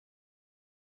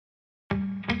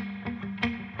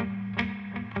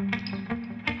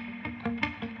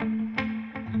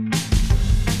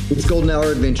It's Golden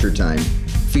Hour Adventure Time,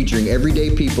 featuring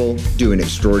everyday people doing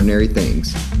extraordinary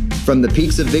things. From the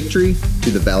peaks of victory to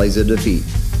the valleys of defeat,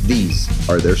 these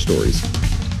are their stories.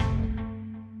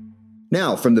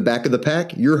 Now, from the back of the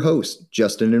pack, your hosts,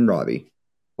 Justin and Robbie.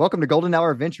 Welcome to Golden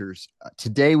Hour Adventures.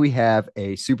 Today we have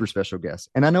a super special guest.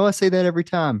 And I know I say that every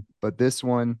time, but this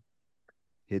one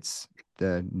hits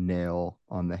the nail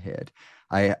on the head.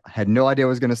 I had no idea what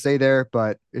I was going to say there,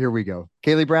 but here we go.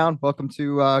 Kailey Brown, welcome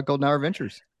to Golden Hour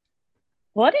Adventures.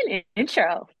 What an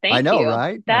intro. I Thank know, you.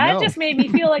 right? I That know. just made me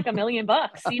feel like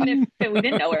 $1,000,000, even if we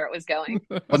didn't know where it was going.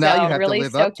 Well, now you have really to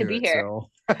live up stoked to be it. here. So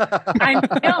I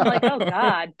know. I'm like, oh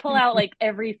God, pull out like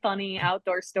every funny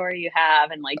outdoor story you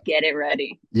have and like get it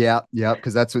ready. yeah,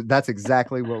 because that's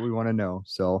exactly what we want to know.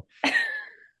 So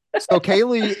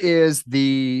Kailey is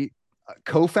the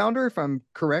co-founder, if I'm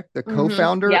correct, the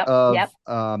co-founder of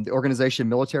the organization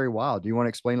Military Wild. Do you want to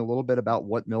explain a little bit about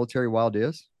what Military Wild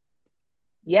is?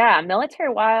 Yeah,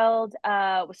 Military Wild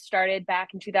was started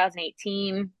back in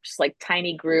 2018, just like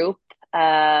tiny group.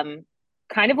 Kind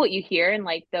of what you hear in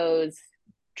like those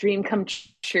dream come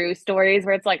true stories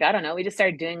where it's like, I don't know, we just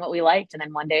started doing what we liked and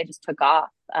then one day it just took off.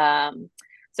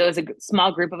 So it was a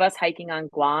small group of us hiking on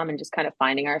Guam and just kind of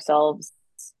finding ourselves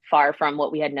far from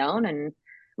what we had known and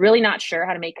really not sure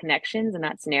how to make connections in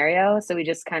that scenario. So we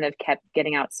just kind of kept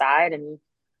getting outside and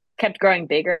kept growing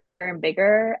bigger and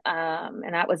bigger.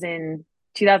 And that was in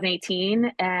 2018,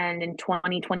 and in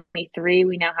 2023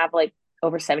 we now have like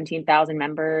over 17,000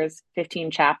 members,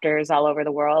 15 chapters all over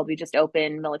the world. We just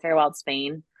opened Military Wild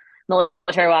Spain.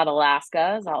 Military Wild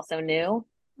Alaska is also new.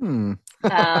 We're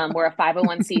a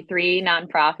 501c3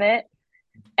 nonprofit,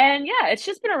 and yeah, it's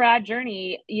just been a rad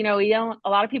journey. You know, a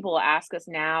lot of people will ask us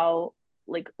now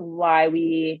like why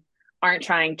we aren't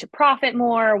trying to profit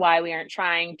more, why we aren't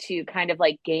trying to kind of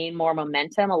like gain more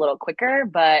momentum a little quicker,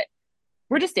 but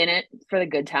we're just in it for the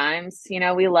good times. You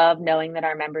know, we love knowing that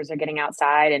our members are getting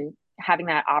outside and having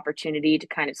that opportunity to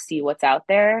kind of see what's out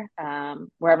there,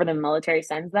 wherever the military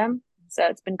sends them. So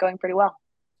it's been going pretty well.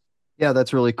 Yeah,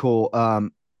 that's really cool.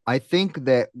 I think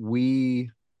that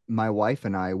my wife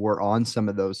and I were on some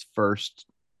of those first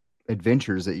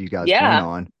adventures that you guys went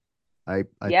on. I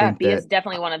think B is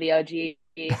definitely one of the OG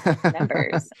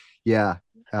members. Yeah.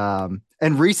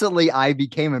 And recently I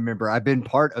became a member. I've been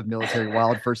part of Military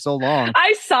Wild for so long.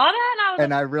 I saw that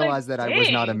and I realized that I was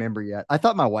not a member yet. I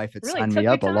thought my wife had signed me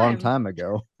up a long time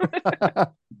ago.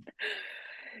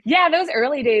 Yeah, those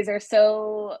early days are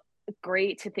so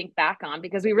great to think back on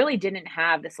because we really didn't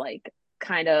have this like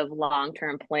kind of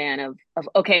long-term plan of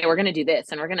okay, we're going to do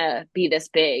this and we're going to be this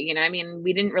big. You know, I mean,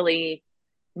 we didn't really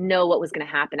know what was going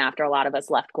to happen after a lot of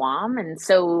us left Guam. And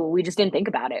so we just didn't think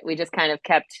about it. We just kind of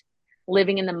kept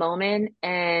living in the moment.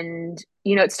 And,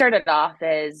 you know, it started off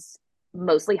as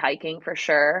mostly hiking for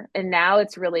sure. And now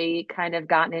it's really kind of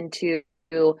gotten into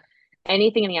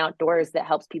anything in the outdoors that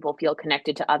helps people feel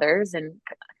connected to others and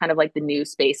kind of like the new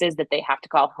spaces that they have to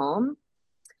call home.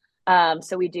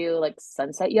 So we do like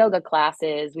sunset yoga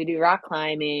classes, we do rock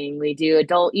climbing, we do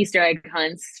adult Easter egg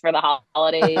hunts for the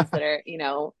holidays that are, you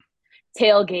know,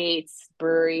 tailgates,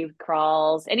 brewery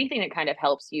crawls, anything that kind of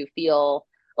helps you feel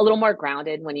a little more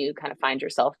grounded when you kind of find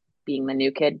yourself being the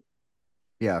new kid.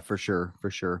 Yeah, for sure.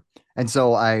 And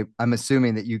so I'm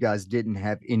assuming that you guys didn't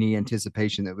have any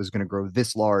anticipation that it was going to grow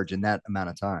this large in that amount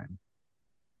of time.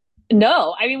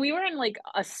 No, I mean, we were in like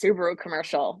a Subaru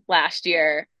commercial last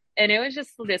year, and it was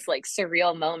just this like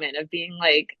surreal moment of being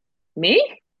like, me?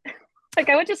 Like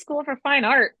I went to school for fine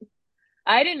art.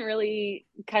 I didn't really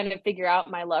kind of figure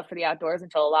out my love for the outdoors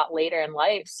until a lot later in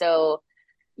life. So,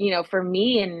 you know, for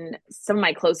me and some of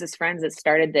my closest friends that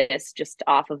started this just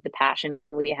off of the passion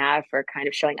we have for kind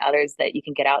of showing others that you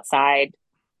can get outside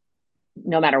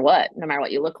no matter what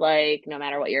you look like, no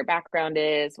matter what your background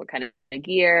is, what kind of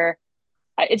gear.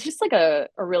 It's just like a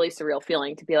really surreal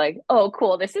feeling to be like, oh,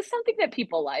 cool. This is something that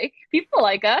people like. People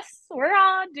like us. We're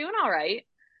all doing all right.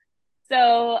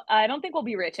 So I don't think we'll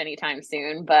be rich anytime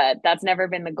soon, but that's never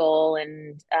been the goal.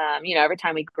 And, you know, every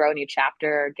time we grow a new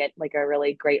chapter or get like a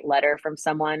really great letter from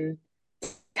someone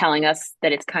telling us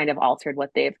that it's kind of altered what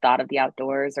they've thought of the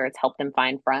outdoors or it's helped them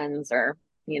find friends or,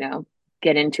 you know,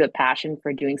 get into a passion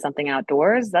for doing something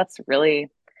outdoors, that's really,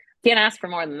 can't ask for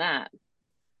more than that.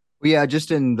 Well, yeah,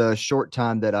 just in the short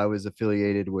time that I was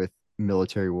affiliated with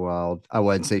Military Wild, I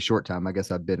wouldn't say short time. I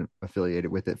guess I've been affiliated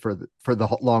with it for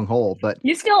the long haul, but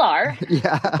you still are.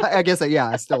 Yeah, I guess. Yeah,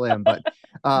 I still am. But,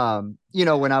 you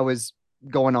know, when I was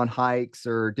going on hikes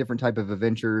or different type of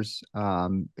adventures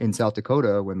in South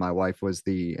Dakota, when my wife was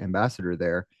the ambassador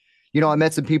there, you know, I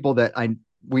met some people that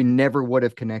we never would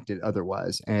have connected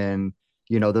otherwise. And,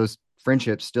 you know, those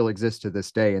friendships still exist to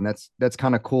this day. And that's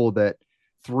kind of cool that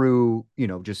through,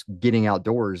 just getting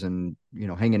outdoors and,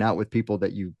 hanging out with people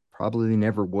that you probably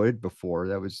never would before.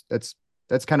 That's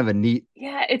kind of a neat.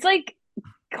 Yeah, it's like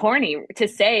corny to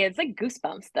say. It's like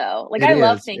goosebumps though. Like It I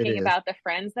love is. It thinking is. about the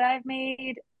friends that I've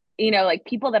made, like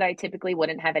people that I typically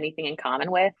wouldn't have anything in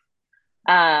common with.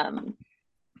 Um,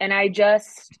 and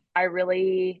I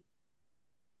really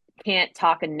can't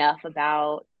talk enough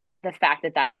about the fact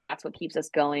that that's what keeps us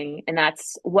going. And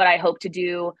that's what I hope to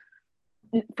do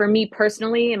for me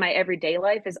personally in my everyday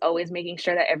life, is always making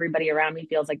sure that everybody around me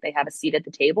feels like they have a seat at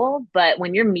the table. But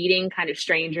when you're meeting kind of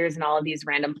strangers in all of these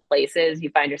random places, you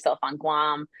find yourself on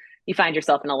Guam, you find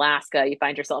yourself in Alaska, you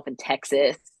find yourself in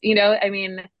Texas, I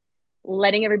mean,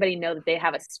 letting everybody know that they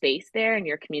have a space there in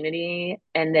your community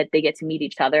and that they get to meet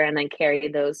each other and then carry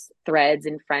those threads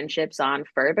and friendships on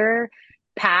further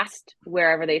past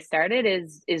wherever they started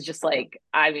is just like,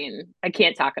 I mean, I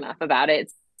can't talk enough about it.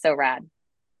 It's so rad.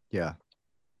 Yeah,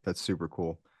 that's super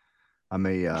cool. I'm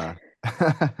a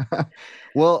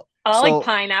well, I'll like so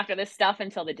pine after this stuff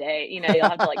until the day, you'll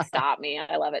have to like stop me.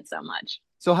 I love it so much.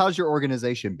 so how's your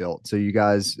organization built? So you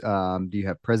guys, do you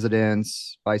have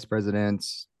presidents, vice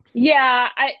presidents? Yeah,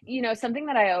 something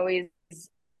that I always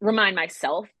remind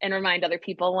myself and remind other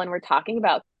people when we're talking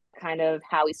about kind of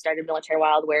how we started Military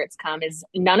Wild, where it's come, is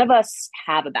none of us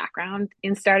have a background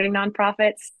in starting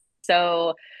nonprofits.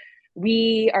 So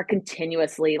we are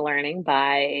continuously learning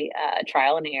by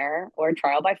trial and error or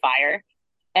trial by fire.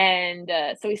 And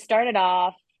so we started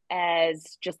off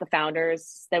as just the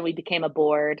founders, then we became a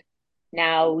board.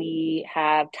 Now we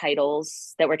have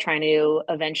titles that we're trying to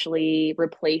eventually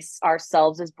replace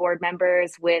ourselves as board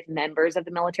members with members of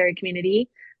the military community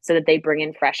so that they bring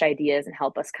in fresh ideas and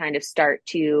help us kind of start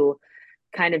to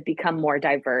kind of become more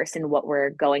diverse in what we're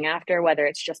going after, whether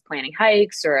it's just planning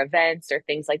hikes or events or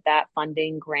things like that,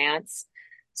 funding, grants.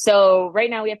 So right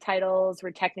now we have titles.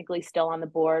 We're technically still on the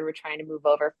board. We're trying to move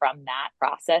over from that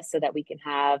process so that we can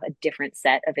have a different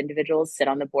set of individuals sit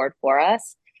on the board for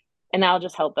us. And that'll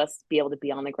just help us be able to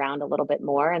be on the ground a little bit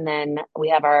more. And then we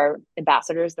have our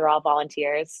ambassadors. They're all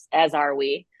volunteers, as are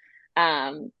we.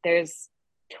 There's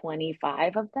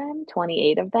 25 of them,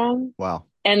 28 of them. Wow.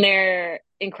 And they're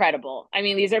incredible. I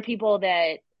mean, these are people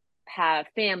that have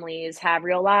families, have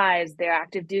real lives, they're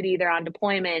active duty, they're on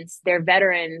deployments, they're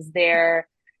veterans, they're,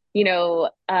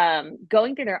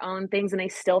 going through their own things, and they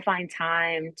still find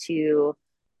time to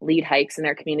lead hikes in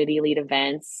their community, lead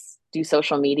events, do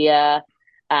social media.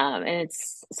 And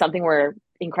it's something we're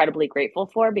incredibly grateful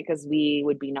for because we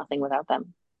would be nothing without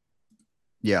them.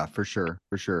 Yeah, for sure.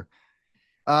 For sure.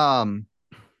 Where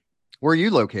are you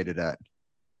located at?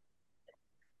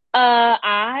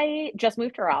 I just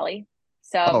moved to Raleigh,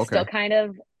 so I'm Oh, still okay. kind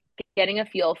of getting a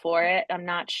feel for it. I'm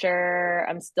not sure.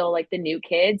 I'm still like the new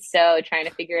kid, so trying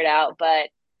to figure it out, but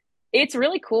it's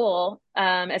really cool.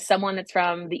 As someone that's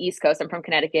from the East Coast, I'm from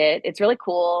Connecticut. It's really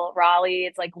cool. Raleigh,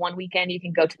 it's like one weekend you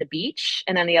can go to the beach,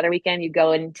 and then the other weekend you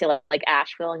go into like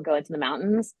Asheville and go into the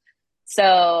mountains.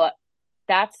 So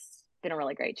that's been a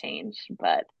really great change,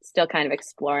 but still kind of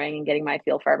exploring and getting my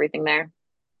feel for everything there.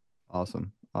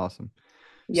 Awesome. Awesome.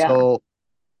 Yeah. So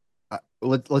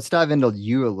let's dive into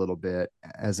you a little bit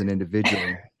as an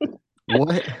individual.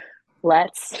 What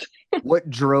Let's. what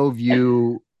drove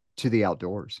you to the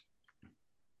outdoors?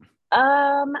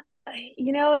 Um,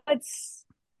 it's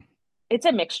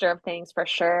a mixture of things for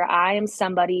sure. I am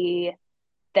somebody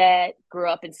that grew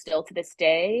up and still to this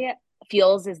day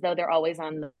feels as though they're always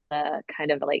on the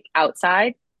kind of like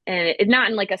outside, and it not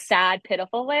in like a sad,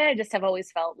 pitiful way. I just have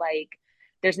always felt like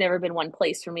there's never been one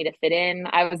place for me to fit in.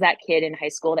 I was that kid in high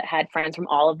school that had friends from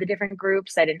all of the different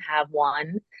groups. I didn't have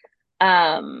one.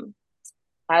 Um,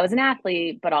 I was an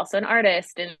athlete, but also an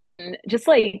artist, and just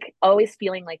like always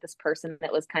feeling like this person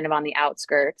that was kind of on the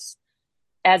outskirts.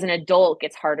 As an adult,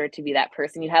 gets harder to be that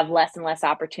person. You have less and less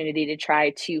opportunity to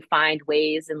try to find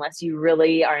ways unless you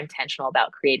really are intentional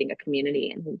about creating a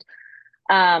community. And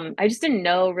I just didn't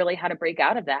know really how to break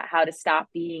out of that, how to stop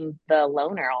being the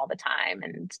loner all the time,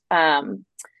 and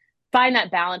find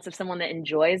that balance of someone that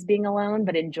enjoys being alone,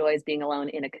 but enjoys being alone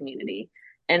in a community.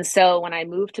 And so when I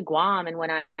moved to Guam and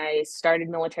when I started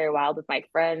Military Wild with my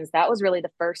friends, that was really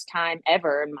the first time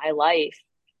ever in my life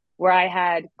where I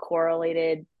had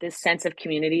correlated this sense of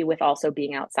community with also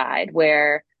being outside.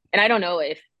 Where, and I don't know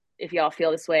if y'all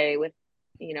feel this way with,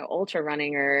 ultra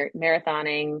running or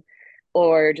marathoning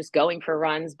or just going for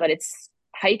runs, but it's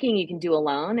hiking you can do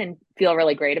alone and feel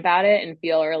really great about it and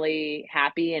feel really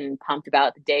happy and pumped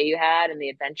about the day you had and the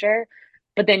adventure.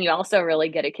 But then you also really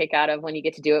get a kick out of when you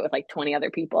get to do it with like 20 other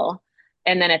people.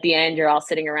 And then at the end, you're all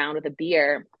sitting around with a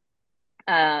beer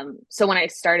So when I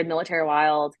started Military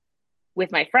Wild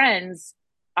with my friends,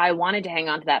 I wanted to hang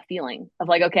on to that feeling of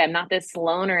like, okay, I'm not this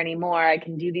loner anymore. I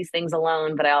can do these things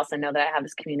alone, but I also know that I have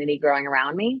this community growing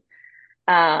around me.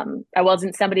 I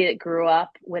wasn't somebody that grew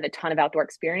up with a ton of outdoor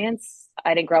experience.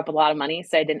 I didn't grow up with a lot of money,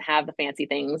 so I didn't have the fancy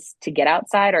things to get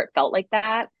outside, or it felt like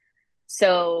that.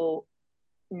 So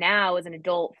now as an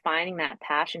adult, finding that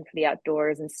passion for the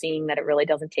outdoors and seeing that it really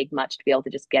doesn't take much to be able to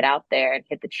just get out there and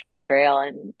hit the trail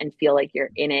and feel like you're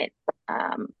in it.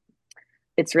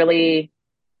 It's really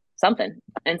something.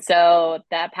 And so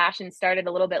that passion started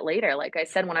a little bit later. Like I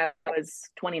said, when I was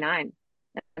 29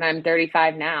 and I'm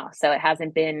 35 now. So it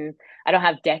hasn't been, I don't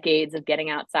have decades of getting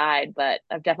outside, but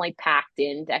I've definitely packed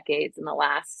in decades in the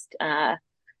last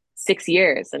 6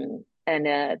 years. And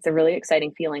it's a really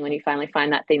exciting feeling when you finally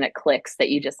find that thing that clicks that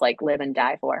you just like live and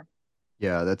die for.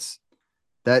 Yeah,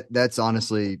 that's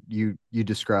honestly, you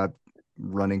described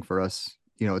running for us.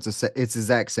 It's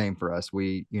exact same for us.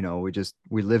 We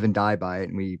live and die by it,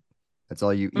 and that's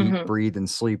all you eat, breathe, and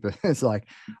sleep. It's like,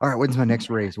 all right, when's my next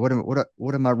race? What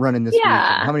am I running this week?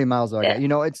 And how many miles do I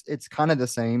got? It's kind of the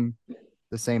same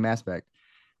aspect.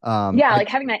 Like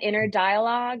having that inner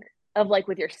dialogue of like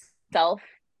with yourself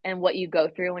and what you go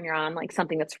through when you're on like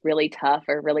something that's really tough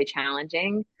or really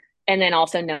challenging. And then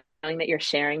also knowing that you're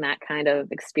sharing that kind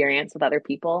of experience with other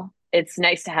people. It's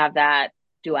nice to have that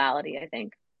duality, I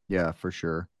think. Yeah, for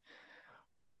sure.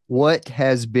 What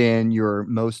has been your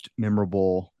most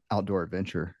memorable outdoor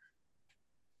adventure?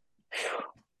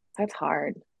 That's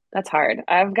hard.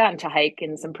 I've gotten to hike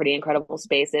in some pretty incredible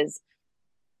spaces.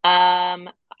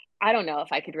 I don't know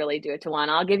if I could really do it to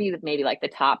one. I'll give you maybe like the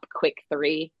top quick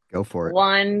three. Go for it.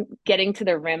 One, getting to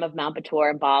the rim of Mount Batur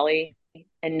in Bali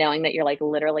and knowing that you're like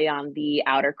literally on the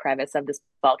outer crevice of this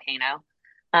volcano.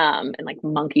 And like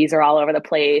monkeys are all over the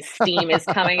place. Steam is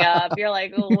coming up. You're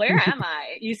like, well, where am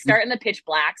I? You start in the pitch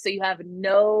black, so you have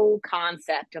no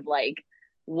concept of like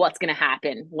what's going to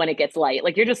happen when it gets light.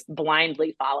 Like you're just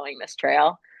blindly following this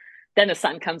trail. Then the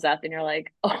sun comes up and you're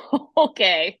like, oh,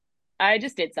 okay, I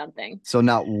just did something. So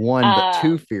not one, but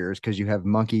two fears, because you have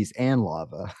monkeys and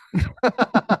lava.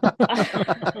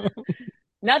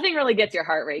 Nothing really gets your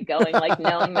heart rate going, like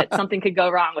knowing that something could go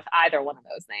wrong with either one of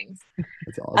those things.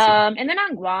 That's awesome. And then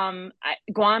on Guam,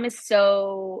 Guam is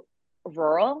so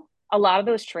rural. A lot of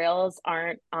those trails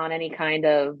aren't on any kind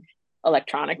of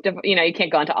electronic, you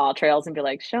can't go onto all trails and be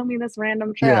like, show me this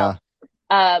random trail.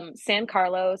 San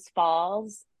Carlos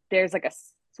Falls, there's like a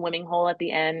swimming hole at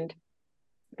the end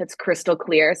that's crystal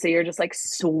clear. So you're just like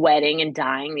sweating and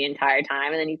dying the entire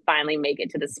time. And then you finally make it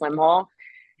to the swim hole.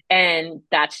 And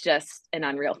that's just an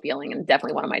unreal feeling and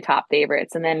definitely one of my top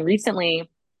favorites. And then recently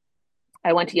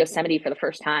I went to Yosemite for the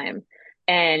first time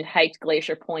and hiked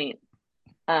Glacier Point,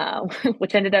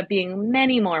 which ended up being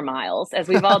many more miles, as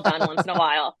we've all done once in a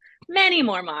while, many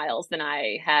more miles than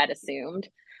I had assumed.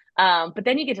 But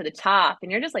then you get to the top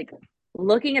and you're just like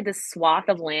looking at this swath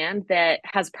of land that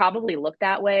has probably looked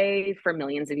that way for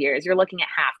millions of years. You're looking at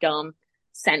Half Dome,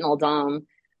 Sentinel Dome.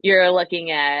 You're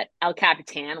looking at El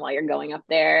Capitan while you're going up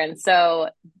there. And so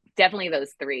definitely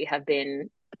those three have been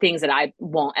things that I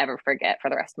won't ever forget for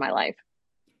the rest of my life.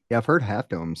 Yeah, I've heard Half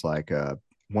Dome's like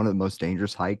one of the most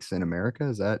dangerous hikes in America.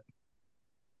 Is that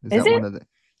one of the?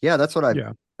 Yeah, that's what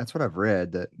I've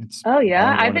read. That it's. Oh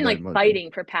yeah, I've been like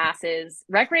fighting for passes.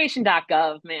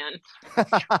 Recreation.gov, man.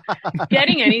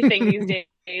 Getting anything these days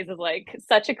is like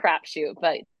such a crapshoot,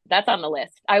 but that's on the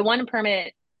list. I won a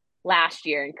permit last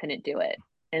year and couldn't do it.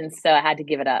 And so I had to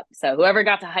give it up. So whoever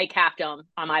got to hike Half Dome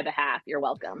on my behalf, you're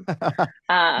welcome.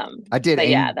 I did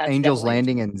Angel's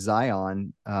Landing in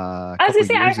Zion. I was gonna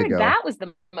say, I heard that was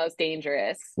the most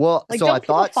dangerous. Well, like, so don't I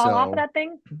people thought fall so. off of that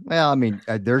thing? Well, I mean,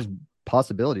 there's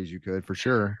possibilities you could for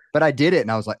sure, but I did it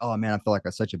and I was like, oh man, I feel like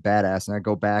I'm such a badass. And I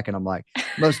go back and I'm like,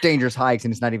 most dangerous hikes,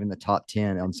 and it's not even the top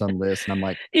 10 on some list. And I'm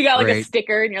like, you got like a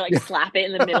sticker and you're like, slap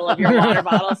it in the middle of your water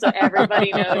bottle so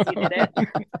everybody knows you did it.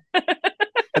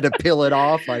 Had to peel it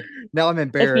off. Like, now I'm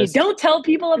embarrassed. If you don't tell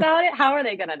people about it, how are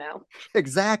they gonna know?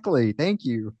 Exactly. Thank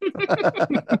you.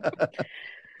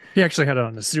 He actually had it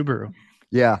on the Subaru.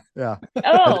 Yeah.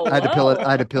 Oh, I had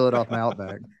to peel it off my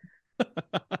Outback.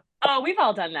 Oh, we've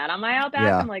all done that on my Outback.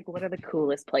 Yeah. I'm like, what are the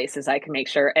coolest places I can make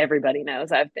sure everybody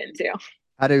knows I've been to?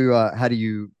 How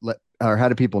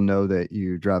do people know that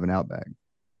you drive an Outback?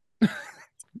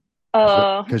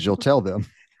 Because you'll tell them.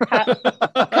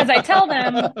 Because I tell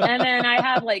them, and then I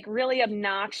have like really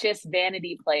obnoxious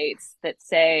vanity plates that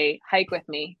say "hike with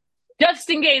me," just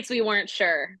in case we weren't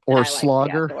sure. Or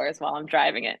Slogger outdoors while I'm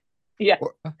driving it. Yeah,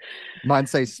 mine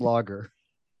say Slogger.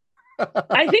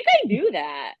 I think I do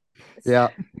that. Yeah,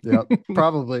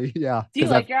 probably. Yeah. Do you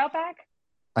like your Outback?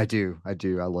 I do. I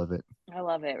do. I love it. I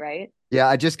love it, right? Yeah,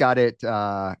 I just got it.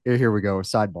 Here we go.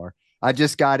 Sidebar. I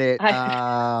just got it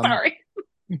Sorry.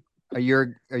 a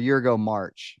year ago,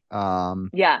 March.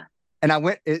 Yeah. And I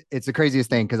went, it's the craziest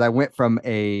thing because I went from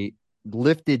a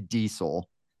lifted diesel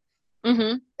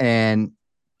Mm-hmm. and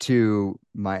to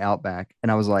my Outback,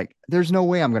 and I was like, there's no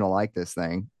way I'm gonna like this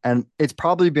thing. And it's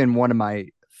probably been one of my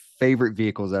favorite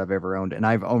vehicles that I've ever owned, and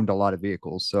I've owned a lot of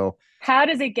vehicles. How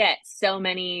does it get so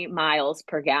many miles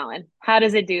per gallon? How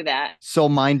does it do that? So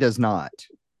mine does not,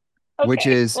 which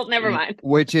Okay. is Well, never mind.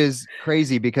 which is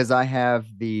crazy because I have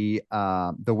the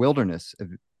wilderness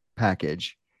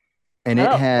package, and it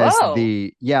Oh, has whoa.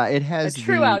 it A has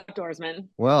true the outdoorsman.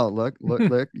 well, look,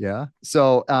 yeah.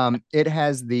 So it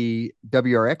has the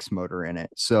WRX motor in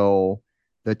it. So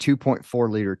the 2.4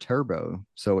 liter turbo.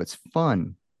 So it's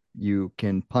fun. You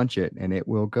can punch it and it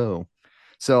will go.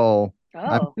 So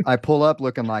I Oh, I pull up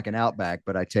looking like an Outback,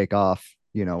 but I take off,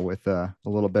 with a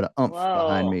little bit of oomph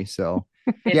behind whoa. me. So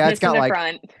yeah, Business in the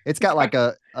front. it's got like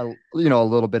a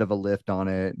little bit of a lift on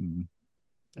it and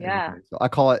Yeah. everything. So I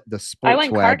call it the I sports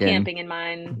went car wagon. camping in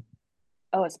mine.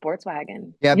 Oh, a sports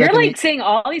wagon. Yeah, You're back in like the saying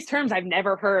all these terms I've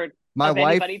never heard my of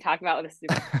wife anybody talk about with a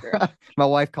Subaru. my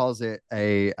wife calls it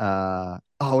a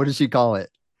what does she call it?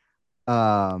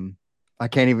 Um I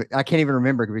can't even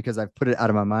remember because I've put it out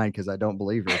of my mind because I don't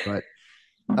believe her. But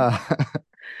uh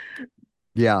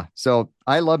yeah, so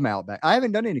I love my Outback. I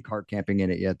haven't done any car camping in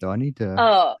it yet though. Oh, I need to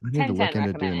 10/10 look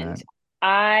into doing that.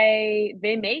 recommend.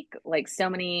 They make like so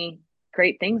many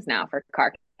great things now for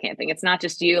car camping. It's not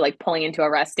just you like pulling into a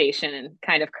rest station and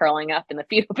kind of curling up in the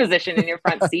fetal position in your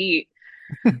front seat.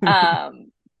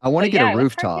 Um, I want to but get a yeah, with car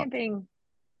rooftop. camping,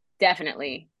 That,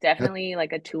 definitely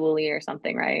like a Thule or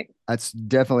something, right? that's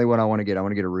definitely what I want to get. I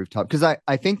want to get a rooftop because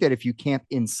I think that if you camp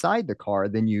inside the car,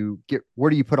 then you get where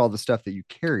do you put all the stuff that you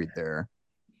carried there?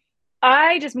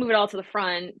 I just move it all to the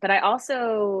front, but I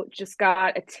also just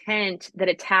got a tent that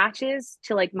attaches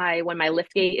to like my when my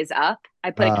lift gate is up. I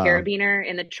put a Uh, carabiner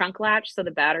in the trunk latch so the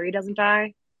battery doesn't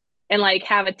die, and like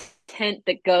have a tent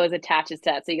that goes attaches to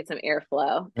that so you get some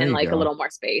airflow there and you like a go. little more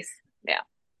space. Yeah.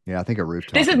 Yeah, I think a This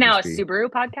rooftop is would now just a be. Subaru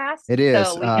podcast, It is.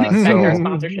 so we can expect our So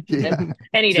sponsorship yeah,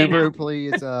 any day now. Subaru,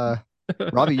 please.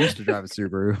 Robbie used to drive a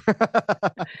Subaru.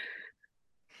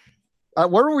 Where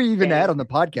were we even at Dang. on the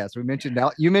podcast? We mentioned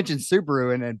now you mentioned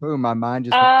Subaru, and then boom, my mind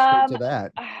just went straight Um, to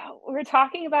that. we're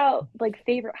talking about like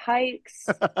favorite hikes.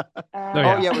 Oh Oh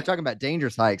yeah. yeah, we're Uh, talking about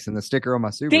dangerous hikes and the sticker on my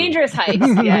Subaru. dangerous hikes.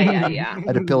 Yeah, yeah, yeah. I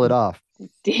had to peel it off.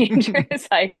 Dangerous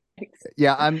hikes.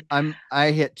 Yeah,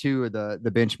 I hit two of the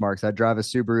benchmarks. I drive a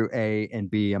Subaru A and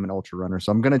B. I'm an ultra runner,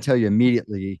 so I'm going to tell you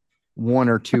immediately one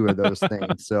or two of those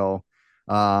things. So,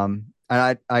 and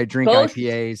I drink Both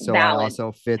IPAs, so I valid.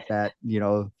 also fit that,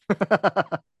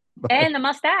 And the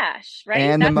mustache, right?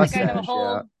 and the That's kind of mustache.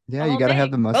 Yeah, yeah, a you whole got to have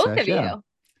thing. the Both mustache. of Yeah. you.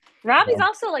 Robbie's So,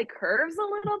 also like curves a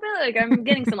little bit. Like I'm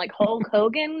getting some like Hulk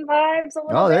Hogan vibes a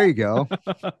little oh, there bit. you go.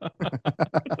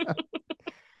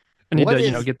 I need What to,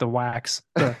 is get the wax.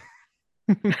 Oh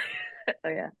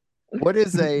yeah. what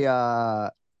is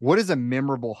a what is a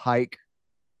memorable hike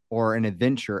or an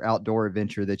outdoor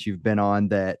adventure that you've been on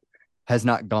that has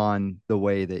not gone the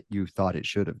way that you thought it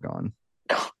should have gone?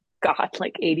 God,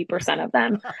 like 80% of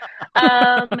them.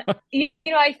 Um,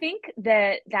 I think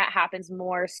that happens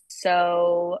more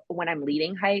so when I'm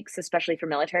leading hikes, especially for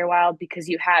military wild, because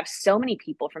you have so many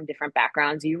people from different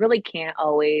backgrounds. You really can't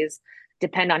always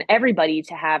depend on everybody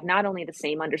to have not only the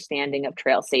same understanding of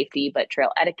trail safety, but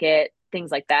trail etiquette, things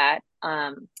like that.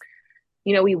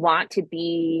 We want to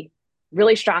be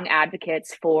really strong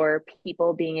advocates for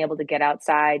people being able to get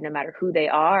outside no matter who they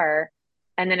are.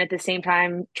 And then at the same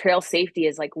time, trail safety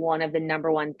is like one of the number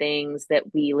one things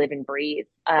that we live and breathe,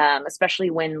 especially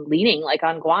when leading. Like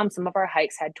on Guam, some of our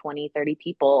hikes had 20, 30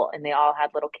 people and they all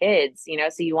had little kids,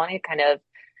 so you want to kind of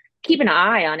keep an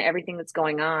eye on everything that's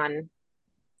going on.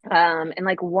 And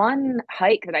like one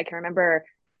hike that I can remember,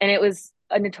 and it was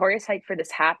a notorious hike for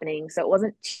this happening, so it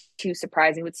wasn't too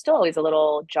surprising, but still always a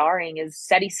little jarring, is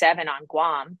SETI 7 on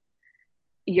Guam.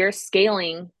 You're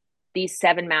scaling these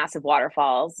 7 massive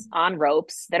waterfalls on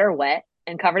ropes that are wet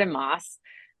and covered in moss.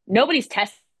 Nobody's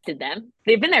tested them.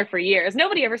 They've been there for years.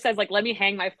 Nobody ever says, like, let me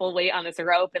hang my full weight on this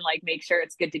rope and like make sure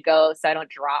it's good to go so I don't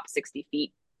drop 60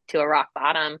 feet to a rock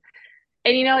bottom.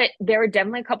 And there were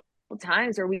definitely a couple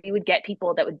times where we would get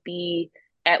people that would be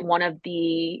at one of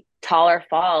the taller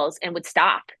falls and would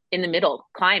stop in the middle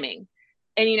climbing.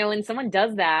 And when someone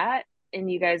does that, and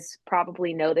you guys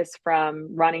probably know this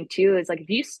from running too, is like if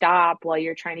you stop while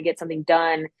you're trying to get something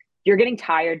done, you're getting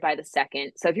tired by the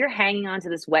second. So if you're hanging onto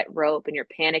this wet rope and you're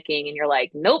panicking and you're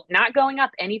like, nope, not going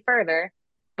up any further,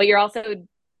 but you're also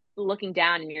looking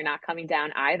down and you're not coming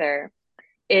down either.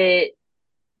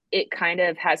 It kind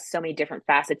of has so many different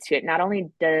facets to it. Not only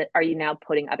are you now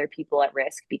putting other people at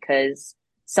risk because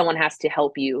someone has to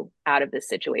help you out of this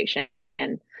situation,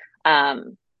 and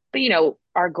but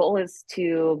our goal is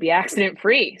to be accident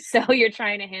free. So you're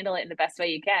trying to handle it in the best way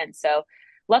you can. So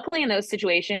luckily in those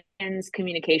situations,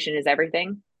 communication is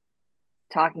everything.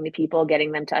 Talking to people,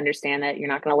 getting them to understand that you're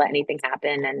not going to let anything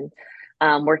happen,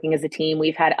 and working as a team.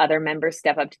 We've had other members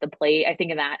step up to the plate. I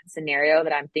think in that scenario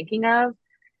that I'm thinking of,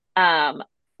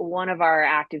 one of our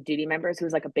active duty members,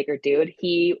 who's like a bigger dude,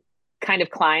 he kind of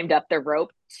climbed up the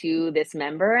rope to this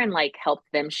member and like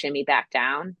helped them shimmy back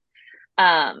down.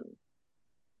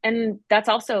 And that's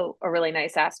also a really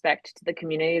nice aspect to the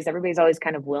community, is everybody's always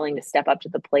kind of willing to step up to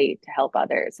the plate to help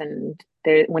others. And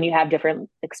when you have different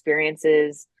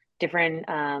experiences, different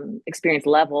experience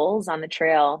levels on the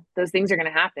trail, those things are going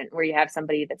to happen, where you have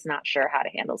somebody that's not sure how to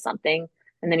handle something,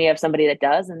 and then you have somebody that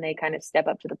does, and they kind of step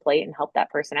up to the plate and help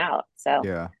that person out. So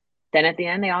Yeah. then at the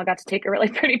end, they all got to take a really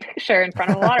pretty picture in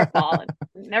front of a waterfall,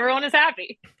 and everyone is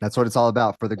happy. That's what it's all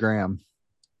about for the gram.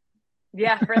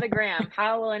 Yeah, for the gram.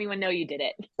 How will anyone know you did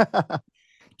it?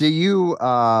 Do you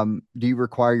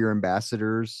require your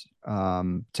ambassadors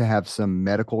to have some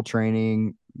medical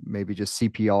training, maybe just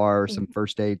CPR or some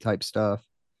first aid type stuff?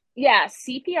 Yeah,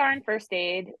 CPR and first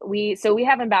aid. We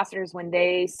have ambassadors. When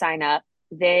they sign up,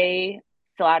 they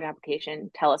fill out an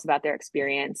application, tell us about their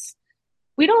experience.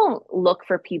 We don't look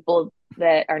for people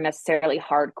that are necessarily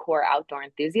hardcore outdoor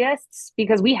enthusiasts,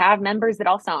 because we have members that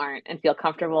also aren't and feel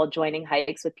comfortable joining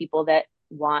hikes with people that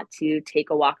want to take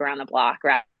a walk around the block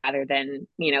rather than,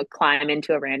 climb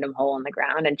into a random hole in the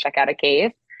ground and check out a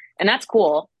cave. And that's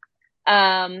cool.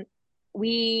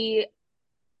 We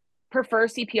prefer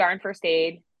CPR and first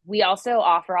aid. We also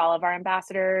offer all of our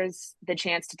ambassadors the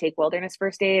chance to take wilderness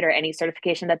first aid or any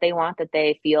certification that they want, that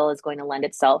they feel is going to lend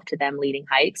itself to them leading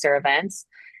hikes or events.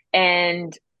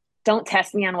 And don't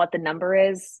test me on what the number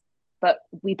is, but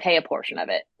we pay a portion of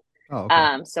it. Oh,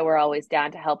 okay. So we're always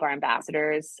down to help our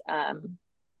ambassadors.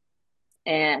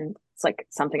 And it's like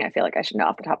something I feel like I should know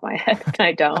off the top of my head, but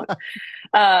I don't.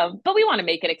 But we want to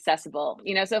make it accessible.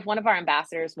 So if one of our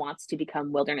ambassadors wants to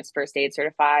become wilderness first aid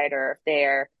certified, or if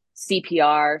their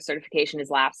CPR certification is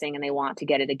lapsing and they want to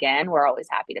get it again, we're always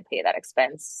happy to pay that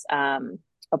expense,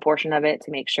 a portion of it,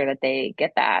 to make sure that they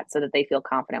get that, so that they feel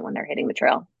confident when they're hitting the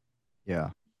trail.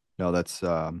 Yeah. No, that's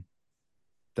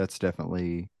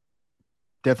definitely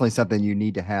something you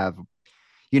need to have.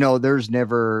 There was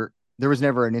never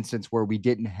an instance where we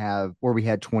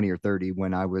had 20 or 30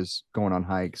 when I was going on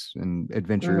hikes and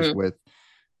adventures with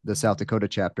the South Dakota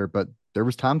chapter, but there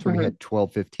was times where we had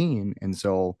 12, 15. And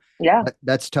so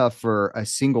that's tough for a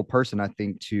single person, I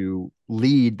think, to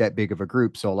lead that big of a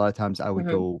group. So a lot of times I would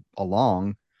go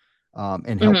along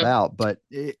and help out. But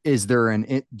do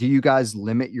you guys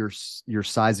limit your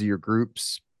size of your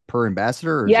groups per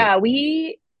ambassador?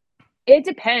 It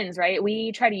depends, right?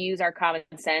 We try to use our common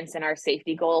sense and our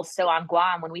safety goals. So on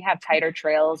Guam, when we have tighter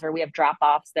trails or we have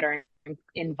drop-offs that are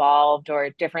involved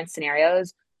or different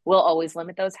scenarios, we'll always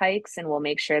limit those hikes, and we'll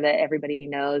make sure that everybody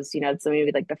knows, it's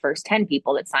maybe like the first 10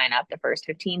 people that sign up, the first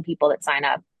 15 people that sign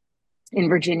up. In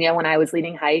Virginia, when I was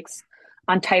leading hikes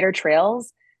on tighter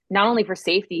trails, not only for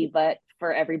safety, but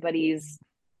for everybody's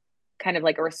kind of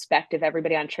like a respect of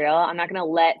everybody on trail, I'm not going to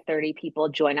let 30 people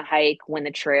join a hike when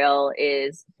the trail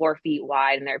is 4 feet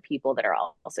wide and there are people that are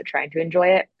also trying to enjoy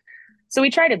it. So we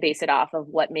try to base it off of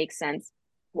what makes sense,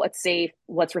 what's safe,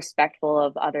 what's respectful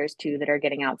of others too that are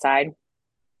getting outside.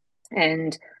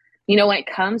 And, when it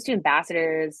comes to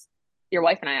ambassadors, your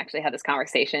wife and I actually had this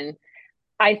conversation.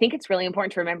 I think it's really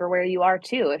important to remember where you are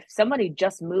too. If somebody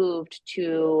just moved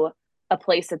to a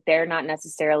place that they're not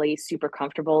necessarily super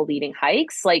comfortable leading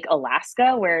hikes, like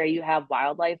Alaska, where you have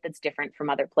wildlife that's different from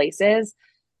other places,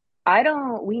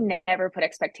 we never put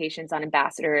expectations on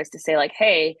ambassadors to say like,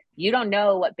 hey, you don't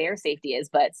know what bear safety is,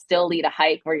 but still lead a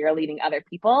hike where you're leading other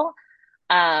people.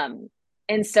 And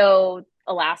so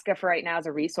Alaska for right now is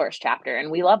a resource chapter. And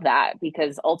we love that,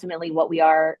 because ultimately what we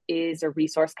are is a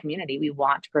resource community. We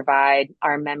want to provide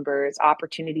our members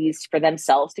opportunities for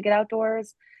themselves to get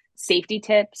outdoors, safety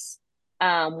tips,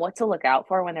 what to look out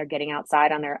for when they're getting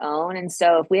outside on their own. And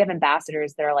so if we have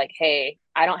ambassadors that are like, hey,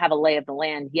 I don't have a lay of the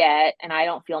land yet, and I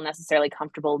don't feel necessarily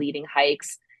comfortable leading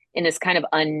hikes in this kind of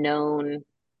unknown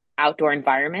outdoor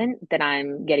environment that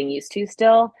I'm getting used to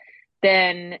still,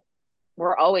 then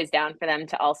we're always down for them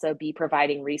to also be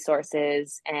providing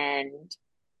resources and,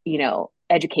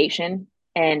 education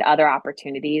and other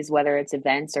opportunities, whether it's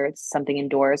events or it's something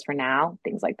indoors for now,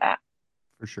 things like that.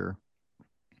 For sure.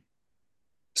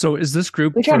 So is this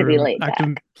group we try to be laid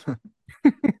back?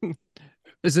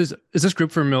 Is this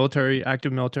group for military,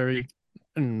 active military,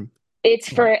 and It's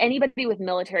for anybody with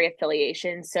military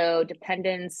affiliation. So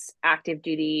dependents, active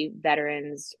duty,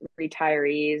 veterans,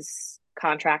 retirees,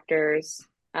 contractors.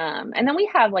 And then we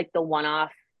have like the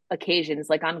one-off occasions,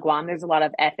 like on Guam, there's a lot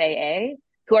of FAA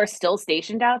who are still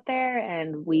stationed out there.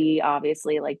 And we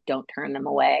obviously like don't turn them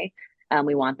away.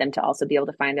 We want them to also be able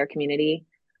to find their community.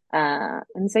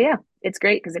 And so, yeah, it's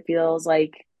great because it feels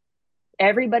like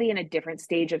everybody in a different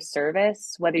stage of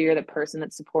service, whether you're the person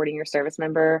that's supporting your service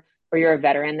member or you're a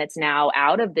veteran that's now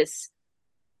out of this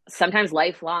sometimes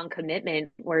lifelong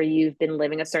commitment where you've been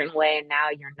living a certain way and now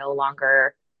you're no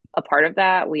longer a part of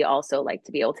that. We also like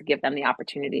to be able to give them the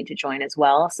opportunity to join as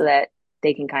well so that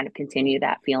they can kind of continue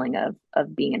that feeling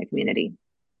of being in a community.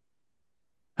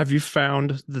 have you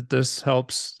found that this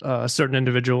helps certain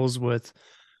individuals with,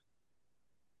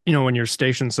 when you're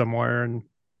stationed somewhere and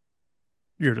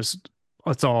you're just,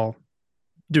 it's all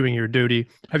doing your duty.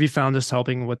 Have you found this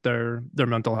helping with their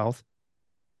mental health?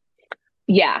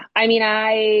 Yeah. I mean,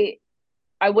 I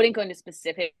wouldn't go into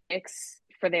specifics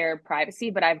for their privacy,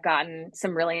 but I've gotten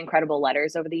some really incredible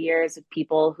letters over the years of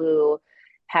people who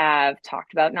have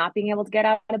talked about not being able to get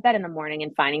out of bed in the morning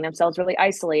and finding themselves really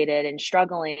isolated and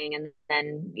struggling. And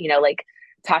then, like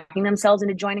talking themselves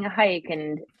into joining a hike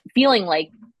and feeling like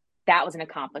that was an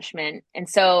accomplishment. And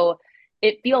so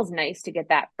it feels nice to get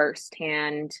that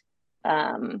firsthand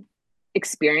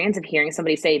experience of hearing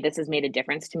somebody say, this has made a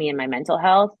difference to me in my mental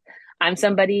health. I'm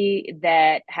somebody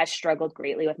that has struggled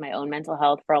greatly with my own mental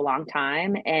health for a long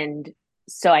time. And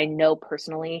so I know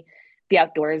personally the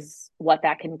outdoors, what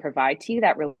that can provide to you,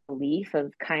 that relief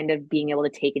of kind of being able to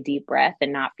take a deep breath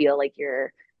and not feel like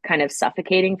you're kind of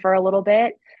suffocating for a little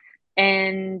bit.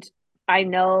 And I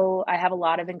know I have a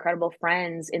lot of incredible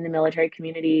friends in the military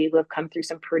community who have come through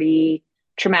some pretty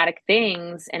traumatic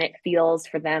things. And it feels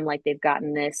for them like they've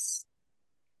gotten to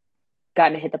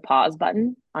hit the pause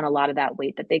button on a lot of that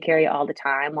weight that they carry all the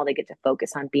time while they get to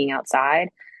focus on being outside.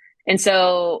 And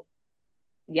so,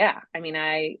 yeah, I mean,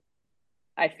 I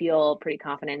feel pretty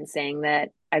confident in saying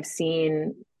that I've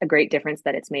seen a great difference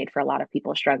that it's made for a lot of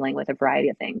people struggling with a variety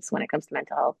of things when it comes to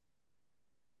mental health.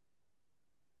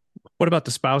 What about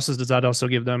the spouses? Does that also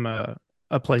give them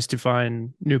a place to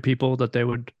find new people that they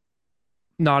would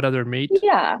not other meet?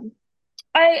 Yeah.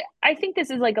 I think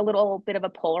this is like a little bit of a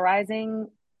polarizing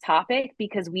topic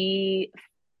because we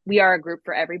are a group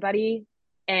for everybody,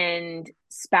 and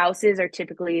spouses are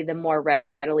typically the more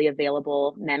readily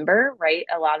available member, right?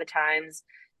 A lot of the times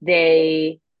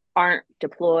they aren't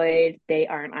deployed, they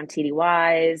aren't on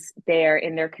TDYs, they're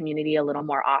in their community a little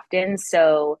more often,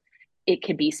 so it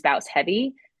could be spouse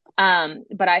heavy.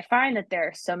 But I find that there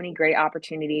are so many great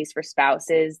opportunities for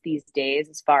spouses these days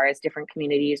as far as different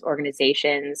communities,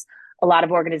 organizations, a lot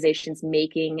of organizations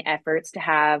making efforts to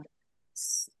have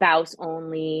spouse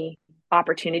only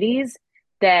opportunities,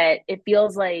 that it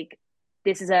feels like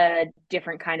this is a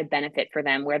different kind of benefit for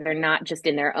them where they're not just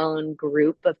in their own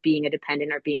group of being a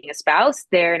dependent or being a spouse.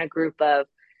 They're in a group of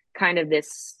kind of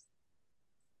this,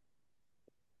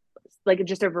 like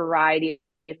just a variety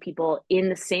of people in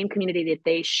the same community that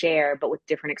they share, but with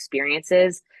different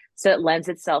experiences. So it lends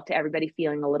itself to everybody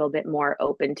feeling a little bit more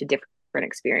open to different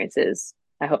experiences.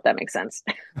 I hope that makes sense.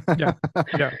 Yeah.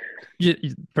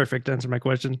 Perfect. Answer my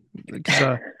question.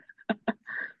 Because,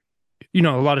 a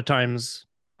lot of times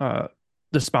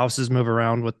the spouses move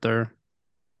around with their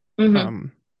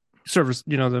service,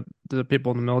 the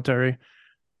people in the military.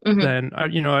 Then,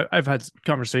 I've had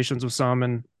conversations with some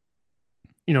and,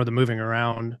 the moving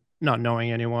around, not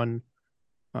knowing anyone,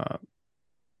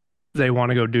 they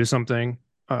want to go do something,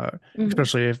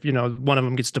 especially if, one of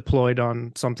them gets deployed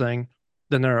on something,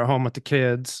 then they're at home with the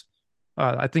kids.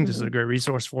 I think this is a great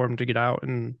resource for them to get out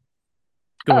and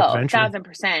go adventure.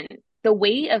 1,000%. The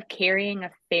weight of carrying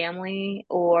a family,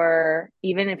 or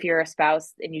even if you're a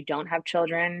spouse and you don't have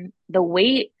children, the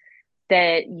weight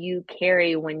that you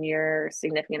carry when your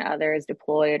significant other is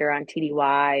deployed or on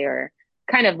TDY or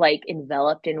kind of like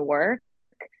enveloped in work,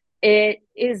 it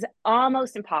is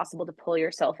almost impossible to pull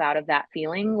yourself out of that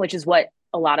feeling, which is what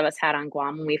a lot of us had on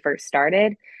Guam when we first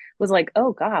started. Was like,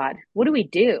 oh God, what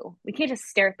do? We can't just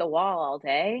stare at the wall all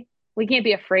day. We can't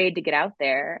be afraid to get out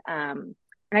there.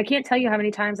 And I can't tell you how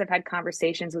many times I've had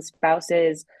conversations with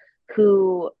spouses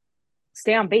who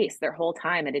stay on base their whole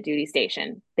time at a duty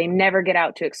station. They never get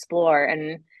out to explore.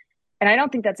 And I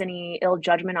don't think that's any ill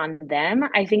judgment on them.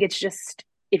 I think it's just,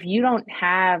 if you don't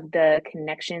have the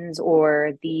connections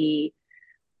or the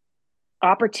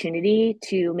opportunity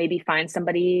to maybe find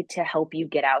somebody to help you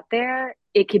get out there,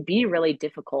 it could be really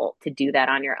difficult to do that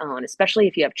on your own, especially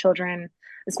if you have children.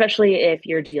 especially if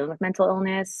you're dealing with mental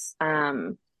illness,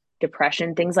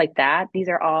 depression, things like that. These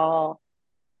are all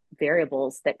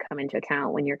variables that come into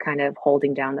account when you're kind of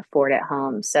holding down the fort at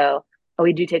home. So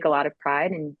we do take a lot of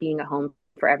pride in being a home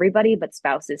for everybody, but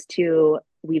spouses too,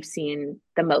 we've seen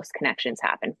the most connections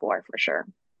happen for sure.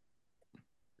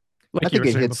 Like I you think were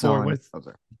it saying hits before on. with Oh,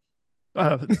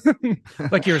 sorry.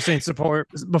 like you were saying support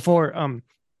before,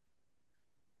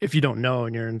 if you don't know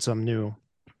and you're in some new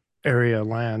area of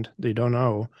land that you don't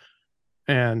know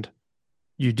and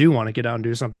you do want to get out and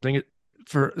do something,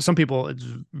 for some people it's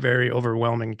very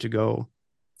overwhelming to go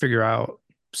figure out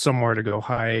somewhere to go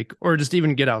hike or just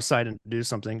even get outside and do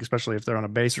something, especially if they're on a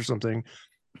base or something,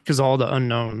 because all the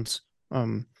unknowns.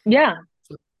 Yeah.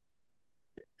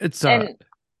 It's And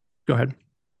go ahead.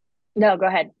 no, go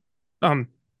ahead.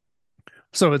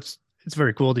 So it's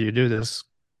very cool that you do this,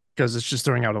 because it's just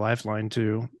throwing out a lifeline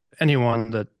to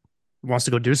anyone that wants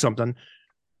to go do something.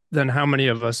 Then how many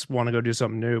of us want to go do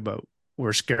something new, but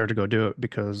we're scared to go do it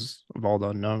because of all the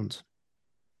unknowns?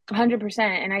 100%.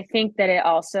 And I think that it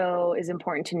also is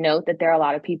important to note that there are a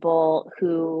lot of people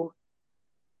who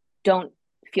don't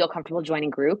feel comfortable joining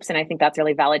groups. And I think that's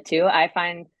really valid too. I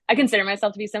consider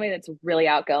myself to be somebody that's really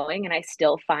outgoing, and I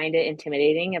still find it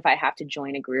intimidating if I have to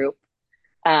join a group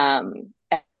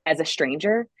as a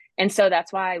stranger. And so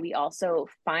that's why we also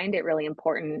find it really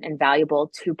important and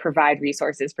valuable to provide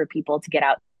resources for people to get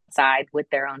outside with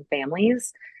their own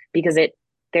families, because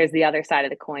there's the other side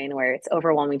of the coin where it's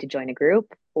overwhelming to join a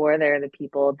group, or there are the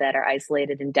people that are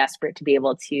isolated and desperate to be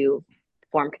able to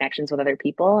form connections with other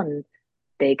people, and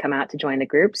they come out to join the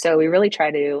group. So we really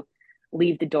try to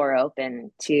leave the door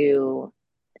open to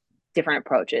different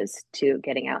approaches to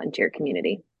getting out into your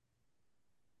community.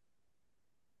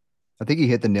 I think you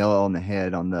hit the nail on the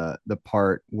head on the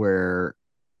part where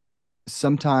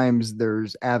sometimes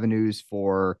there's avenues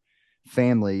for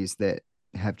families that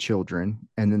have children,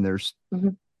 and then there's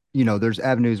there's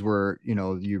avenues where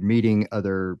you're meeting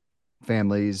other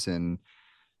families and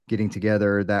getting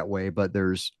together that way, but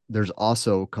there's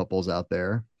also couples out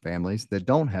there, families that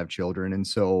don't have children. And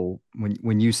so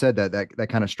when you said that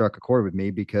kind of struck a chord with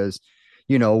me, because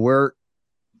we're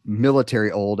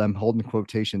military old. I'm holding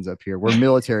quotations up here. We're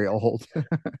military old.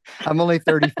 I'm only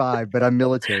 35, but I'm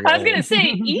military I was old. going to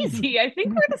say easy. I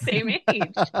think we're the same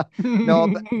age.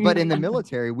 No, but in the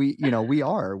military,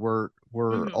 we're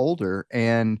older,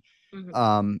 and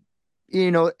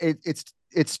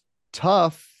it's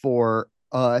tough for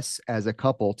us as a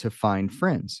couple to find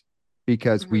friends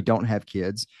because we don't have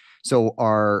kids. So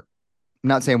I'm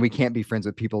not saying we can't be friends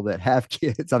with people that have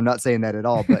kids. I'm not saying that at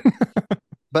all,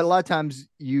 but a lot of times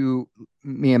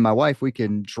me and my wife, we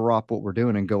can drop what we're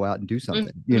doing and go out and do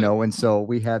something, and so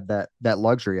we have that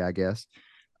luxury, I guess.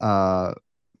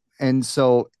 And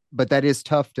so, but that is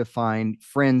tough to find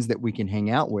friends that we can hang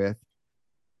out with,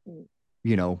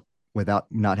 without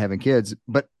not having kids.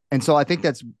 And so I think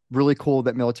that's really cool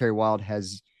that Military Wild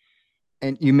has,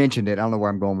 and you mentioned it, I don't know where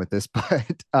I'm going with this,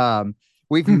 but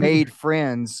we've made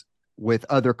friends with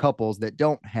other couples that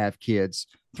don't have kids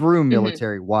through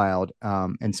Military Wild.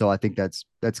 And so I think that's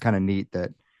kind of neat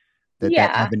that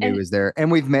avenue is there. And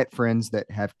we've met friends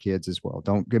that have kids as well.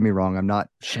 Don't get me wrong. I'm not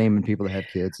shaming people that have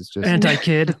kids. It's just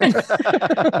anti-kid.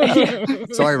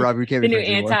 Sorry, Robbie, we can't the be new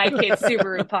friends anti-kid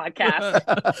Subaru podcast.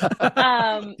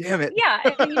 Damn it. Yeah.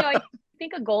 And, I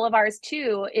think a goal of ours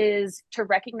too is to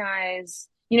recognize,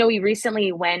 we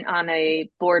recently went on a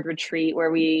board retreat where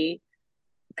we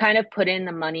kind of put in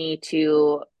the money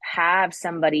to have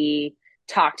somebody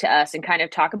talk to us and kind of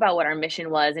talk about what our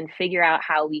mission was and figure out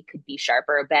how we could be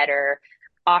sharper, better,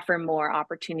 offer more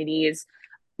opportunities,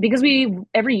 because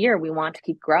every year we want to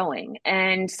keep growing.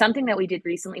 And something that we did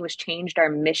recently was changed our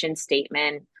mission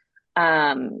statement.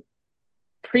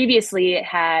 Previously it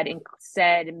had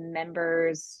said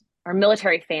members or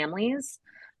military families,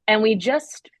 and we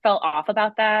just felt off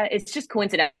about that. It's just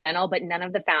coincidental, but none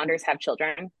of the founders have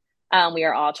children. We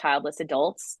are all childless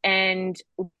adults, and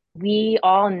we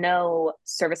all know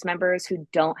service members who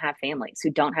don't have families,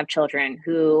 who don't have children,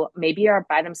 who maybe are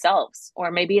by themselves, or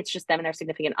maybe it's just them and their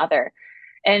significant other.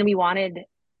 And we wanted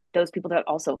those people to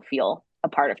also feel a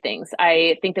part of things.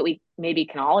 I think that we maybe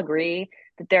can all agree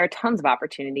that there are tons of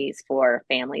opportunities for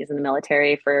families in the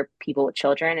military, for people with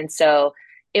children. And so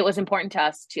it was important to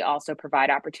us to also provide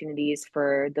opportunities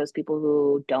for those people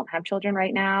who don't have children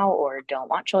right now, or don't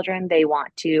want children. They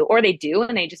want to, or they do,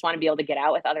 and they just want to be able to get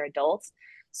out with other adults.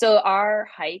 So our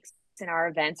hikes and our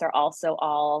events are also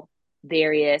all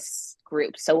various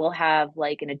groups. So we'll have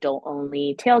like an adult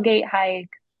only tailgate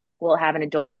hike. We'll have an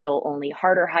adult only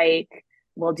harder hike.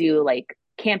 We'll do like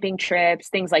camping trips,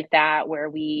 things like that, where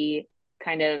we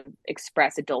kind of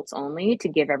express adults only to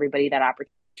give everybody that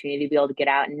opportunity to be able to get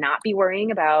out and not be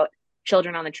worrying about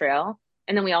children on the trail.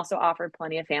 And then we also offer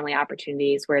plenty of family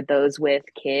opportunities where those with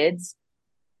kids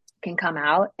can come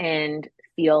out and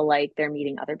feel like they're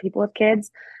meeting other people with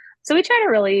kids. So we try to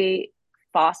really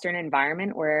foster an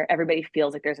environment where everybody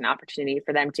feels like there's an opportunity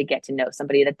for them to get to know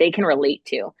somebody that they can relate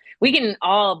to. We can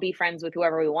all be friends with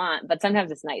whoever we want, but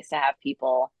sometimes it's nice to have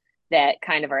people that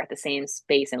kind of are at the same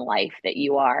space in life that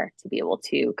you are, to be able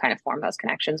to kind of form those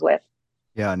connections with.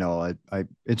 Yeah, no,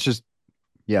 it's just,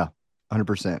 yeah,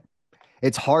 100%.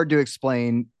 It's hard to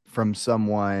explain from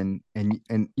someone, and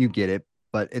you get it,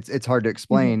 but it's hard to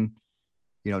explain,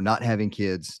 not having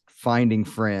kids, finding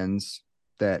friends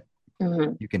that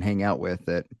you can hang out with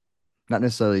that not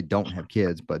necessarily don't have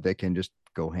kids, but they can just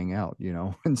go hang out,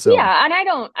 And so, yeah. And I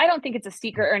don't think it's a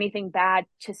secret or anything bad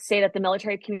to say that the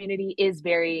military community is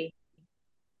very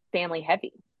family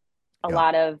heavy.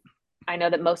 I know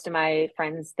that most of my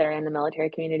friends that are in the military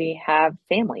community have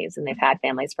families, and they've had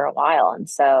families for a while. And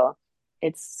so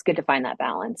it's good to find that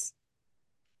balance.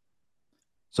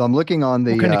 So I'm looking on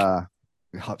the,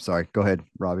 sorry, go ahead,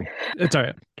 Robbie. It's all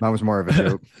right. Mine was more of a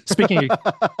joke.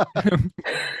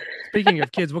 Speaking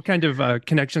of kids, what kind of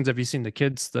connections have you seen the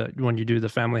kids that when you do the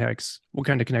family hikes? What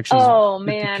kind of connections? Oh do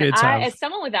man, the kids have? As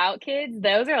someone without kids,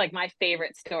 those are like my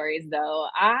favorite stories. Though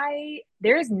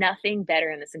there's nothing better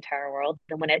in this entire world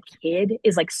than when a kid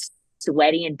is like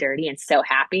sweaty and dirty and so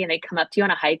happy, and they come up to you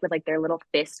on a hike with like their little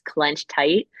fist clenched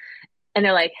tight, and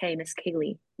they're like, "Hey, Miss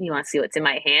Kailey, you want to see what's in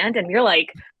my hand?" And you're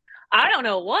like, I don't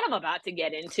know what I'm about to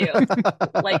get into.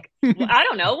 Like, I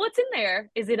don't know what's in there.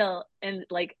 Is it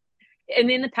and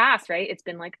in the past, right, it's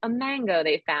been like a mango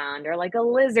they found, or like a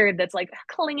lizard that's like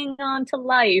clinging on to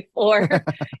life, or,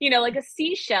 like a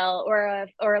seashell,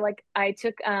 or like I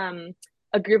took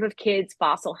a group of kids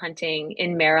fossil hunting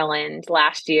in Maryland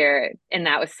last year. And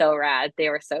that was so rad. They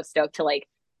were so stoked to like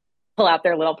pull out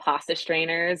their little pasta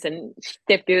strainers and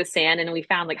sift through the sand. And we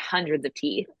found like hundreds of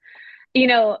teeth,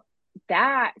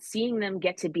 that seeing them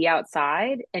get to be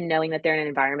outside and knowing that they're in an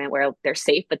environment where they're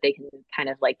safe, but they can kind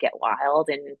of like get wild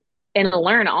and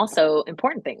learn also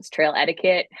important things, trail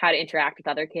etiquette, how to interact with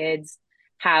other kids,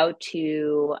 how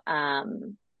to,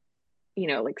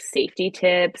 like safety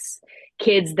tips,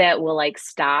 kids that will like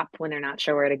stop when they're not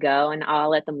sure where to go. And I'll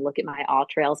let them look at my All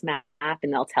Trails map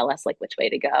and they'll tell us like which way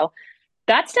to go.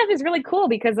 That stuff is really cool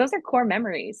because those are core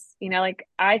memories. Like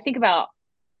I think about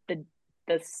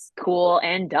the cool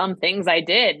and dumb things I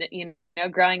did,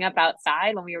 growing up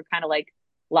outside when we were kind of like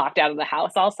locked out of the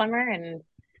house all summer, and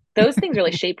those things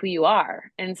really shape who you are.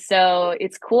 And so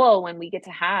it's cool when we get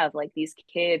to have like these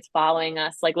kids following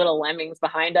us like little lemmings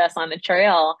behind us on the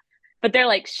trail, but they're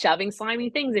like shoving slimy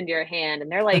things into your hand,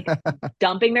 and they're like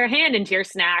dumping their hand into your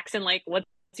snacks, and like, what's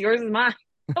yours is mine.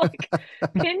 Like,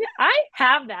 can I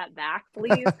have that back,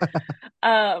 please?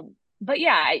 But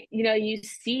yeah, you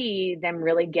see them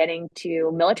really getting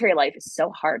to military life is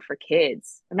so hard for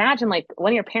kids. Imagine like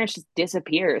one of your parents just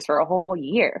disappears for a whole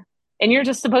year and you're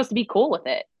just supposed to be cool with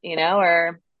it,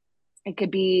 or it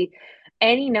could be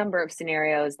any number of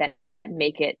scenarios that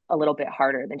make it a little bit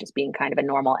harder than just being kind of a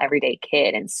normal everyday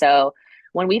kid. And so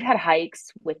when we've had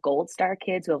hikes with Gold Star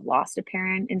kids who have lost a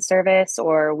parent in service,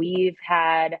 or we've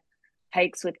had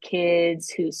hikes with kids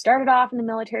who started off in the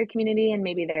military community and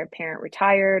maybe their parent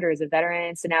retired or is a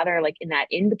veteran. So now they're like in that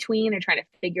in between. They're trying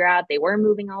to figure out, they were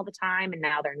moving all the time and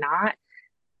now they're not.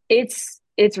 It's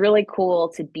really cool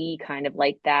to be kind of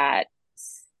like that,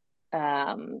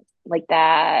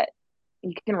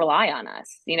 you can rely on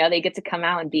us. They get to come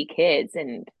out and be kids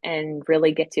and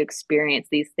really get to experience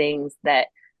these things that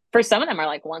for some of them are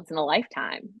like once in a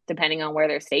lifetime, depending on where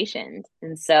they're stationed.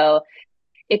 And so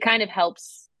it kind of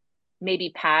helps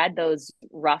maybe pad those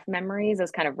rough memories,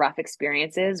 those kind of rough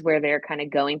experiences where they're kind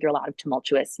of going through a lot of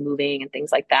tumultuous moving and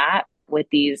things like that, with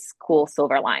these cool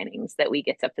silver linings that we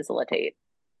get to facilitate.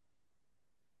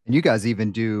 And you guys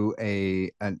even do a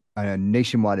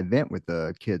nationwide event with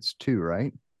the kids too,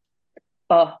 right?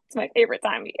 Oh, it's my favorite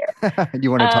time of year. You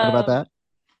want to talk about that?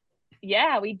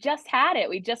 Yeah, we just had it.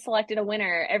 We just selected a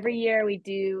winner. Every year we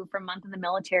do, for Month of the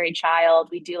Military Child,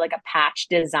 we do like a patch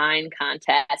design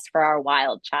contest for our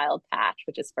Wild Child patch,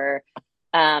 which is for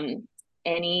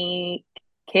any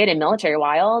kid in military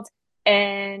wild.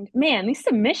 And man, these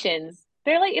submissions,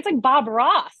 they're like, it's like Bob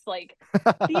Ross. Like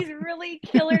these really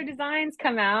killer designs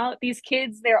come out. These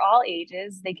kids, they're all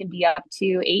ages. They can be up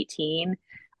to 18.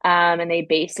 And they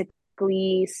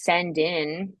basically send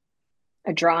in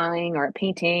a drawing or a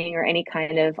painting or any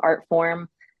kind of art form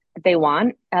that they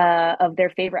want of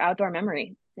their favorite outdoor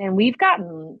memory. And we've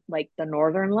gotten like the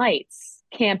Northern Lights,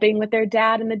 camping with their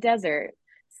dad in the desert,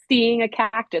 seeing a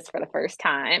cactus for the first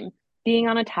time, being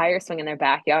on a tire swing in their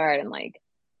backyard. And like,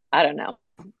 I don't know,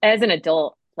 as an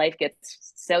adult, life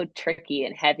gets so tricky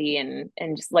and heavy and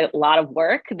just like a lot of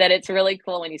work that it's really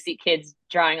cool when you see kids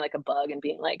drawing like a bug and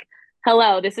being like,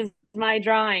 hello, this is my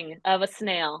drawing of a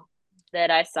snail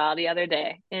that I saw the other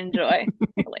day. Enjoy.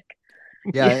 Like,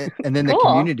 Yeah, and then the cool.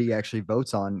 community actually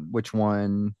votes on which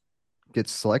one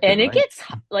gets selected, And it right? gets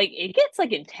like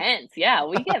intense. Yeah,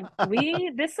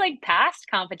 this like past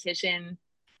competition,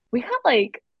 we had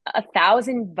like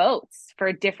 1,000 votes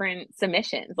for different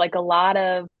submissions. Like a lot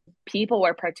of people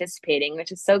were participating,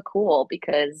 which is so cool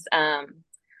because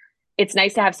it's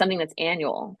nice to have something that's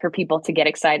annual for people to get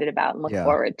excited about and look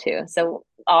forward to. So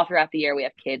all throughout the year, we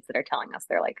have kids that are telling us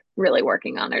they're like really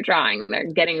working on their drawing. They're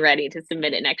getting ready to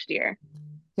submit it next year.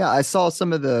 Yeah, I saw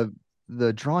some of the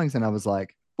drawings and I was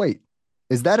like, wait,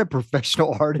 is that a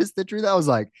professional artist that drew that? I was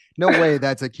like, no way,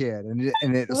 that's a kid. And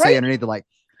it'll say underneath it like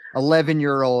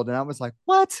 11-year-old. And I was like,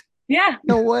 what? Yeah.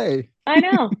 No way. I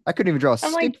know. I couldn't even draw a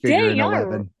stick figure in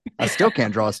 11. I still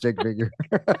can't draw a stick figure.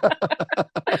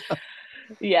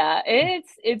 Yeah,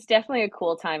 it's definitely a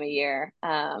cool time of year.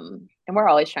 And we're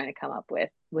always trying to come up with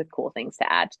cool things to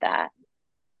add to that.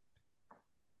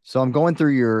 So I'm going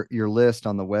through your list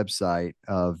on the website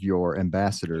of your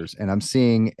ambassadors, and I'm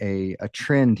seeing a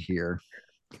trend here.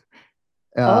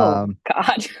 Oh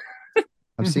God.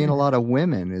 I'm seeing a lot of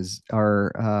women.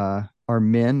 Are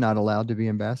men not allowed to be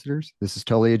ambassadors? This is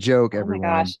totally a joke, everyone.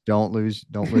 Oh my gosh. Don't lose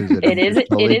it. It is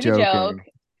totally a joke.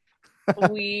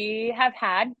 We have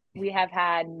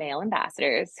had male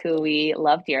ambassadors who we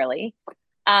love dearly.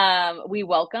 We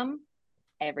welcome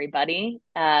everybody,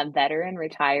 veteran,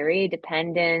 retiree,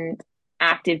 dependent,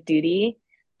 active duty.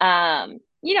 And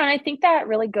I think that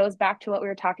really goes back to what we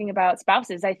were talking about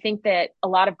spouses. I think that a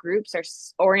lot of groups are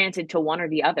oriented to one or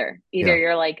the other. Either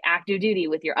you're like active duty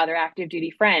with your other active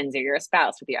duty friends, or you're a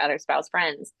spouse with your other spouse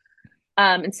friends.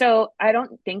 And so I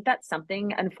don't think that's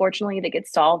something, unfortunately, that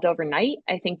gets solved overnight.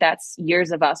 I think that's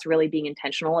years of us really being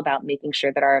intentional about making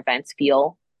sure that our events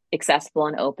feel accessible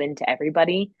and open to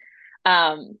everybody.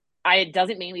 It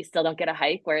doesn't mean we still don't get a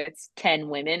hike where it's 10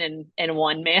 women and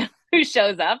one man who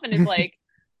shows up and is like,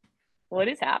 what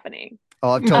is happening?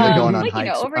 Oh, I've totally gone on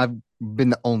hikes. I've been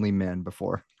the only man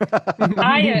before.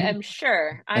 I am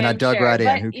sure. I dug right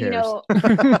in. Who cares?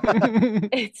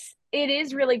 It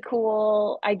is really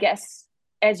cool, I guess,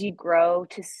 as you grow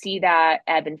to see that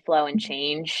ebb and flow and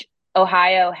change.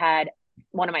 Ohio had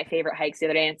one of my favorite hikes the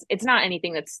other day. It's not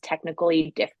anything that's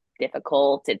technically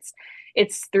difficult.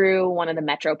 It's through one of the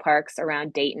metro parks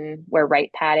around Dayton where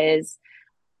Wright Pat is.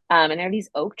 And there are these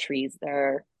oak trees that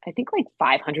are, I think, like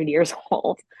 500 years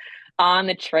old on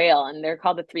the trail. And they're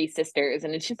called the Three Sisters.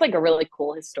 And it's just like a really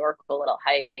cool historical little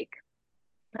hike.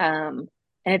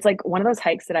 And it's like one of those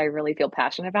hikes that I really feel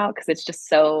passionate about because it's just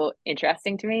so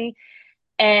interesting to me.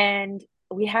 And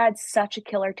we had such a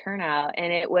killer turnout,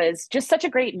 and it was just such a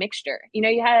great mixture.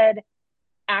 You had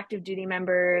active duty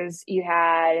members, you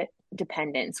had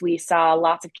dependents. We saw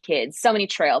lots of kids. So many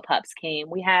trail pups came.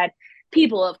 We had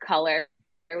people of color.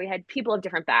 We had people of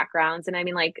different backgrounds. And I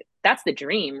mean, like, that's the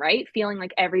dream, right? Feeling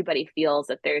like everybody feels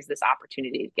that there's this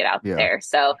opportunity to get out there.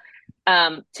 So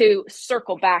to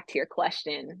circle back to your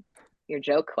question, your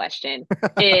joke question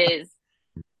is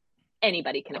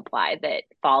anybody can apply that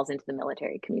falls into the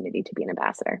military community to be an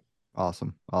ambassador.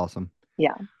 Awesome.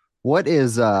 Yeah. What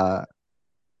is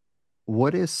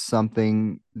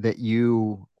something that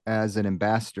you as an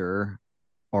ambassador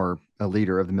or a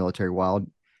leader of the military wild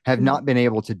have not been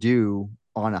able to do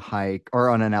on a hike or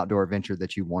on an outdoor adventure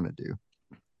that you want to do?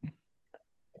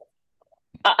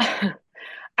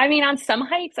 I mean, on some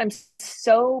hikes, I'm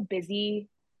so busy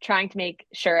trying to make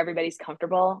sure everybody's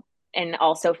comfortable and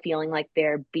also feeling like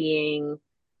they're being,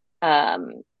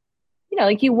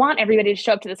 like you want everybody to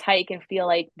show up to this hike and feel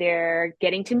like they're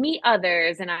getting to meet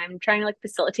others. And I'm trying to like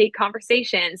facilitate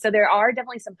conversation. So there are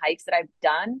definitely some hikes that I've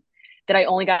done that I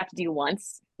only got to do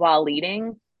once while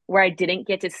leading, where I didn't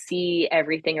get to see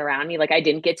everything around me. Like I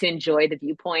didn't get to enjoy the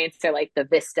viewpoints or like the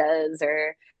vistas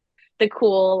or the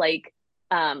cool, like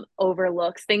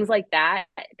overlooks, things like that,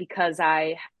 because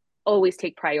I always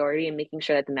take priority in making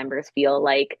sure that the members feel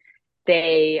like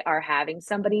they are having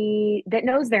somebody that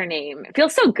knows their name. It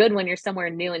feels so good when you're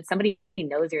somewhere new and somebody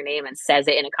knows your name and says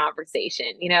it in a conversation,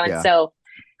 And so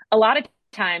a lot of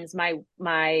times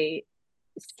my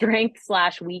strength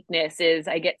 / weakness is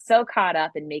I get so caught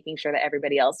up in making sure that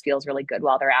everybody else feels really good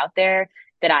while they're out there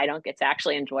that I don't get to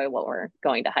actually enjoy what we're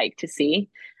going to hike to see.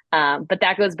 But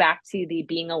that goes back to the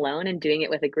being alone and doing it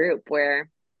with a group where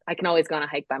I can always go on a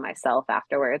hike by myself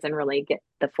afterwards and really get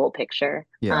the full picture.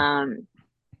 Yeah.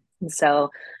 And so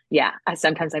yeah,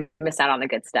 sometimes I miss out on the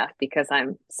good stuff because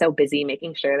I'm so busy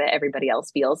making sure that everybody else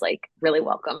feels like really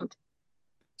welcomed.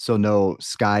 So no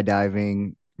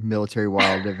skydiving, military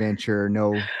wild adventure,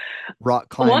 no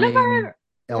rock One of climbing,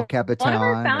 El one of our Capitan,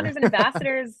 or founders and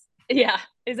ambassadors, yeah,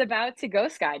 is about to go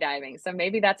skydiving. So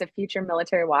maybe that's a future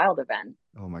military wild event.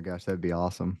 oh my gosh, that'd be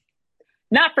awesome.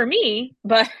 Not for me,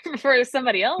 but for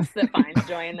somebody else that finds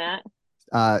joy in that.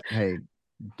 Hey,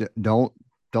 don't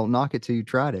knock it till you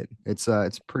tried it. It's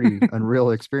pretty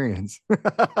unreal experience.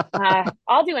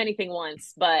 I'll do anything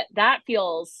once, but that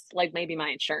feels like maybe my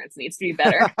insurance needs to be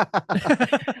better.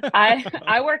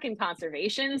 I work in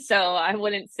conservation, so I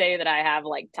wouldn't say that I have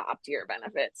like top tier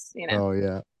benefits, you know. Oh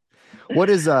yeah.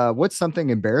 What's something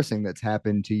embarrassing that's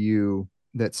happened to you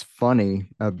that's funny?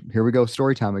 Here we go,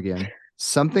 story time again.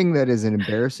 Something that is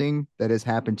embarrassing that has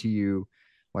happened to you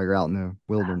while you're out in the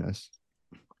wilderness.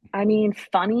 I mean,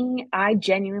 funny, I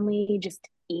genuinely just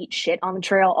eat shit on the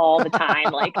trail all the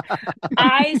time. Like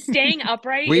I staying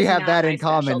upright We is have not that my in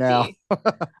common now.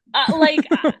 specialty.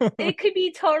 It could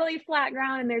be totally flat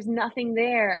ground and there's nothing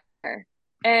there.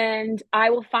 And I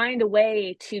will find a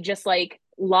way to just like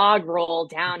log roll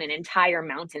down an entire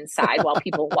mountainside while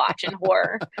people watch in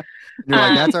horror. You're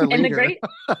like, that's our And leader.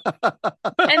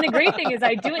 the great thing is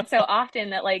I do it so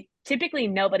often that like typically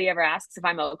nobody ever asks if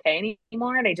I'm okay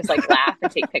anymore. They just like laugh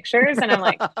and take pictures. And I'm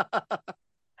like,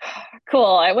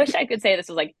 cool. I wish I could say this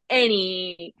was like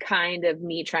any kind of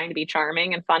me trying to be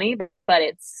charming and funny, but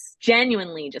it's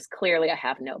genuinely just clearly I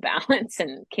have no balance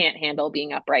and can't handle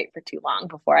being upright for too long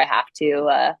before I have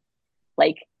to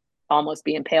like almost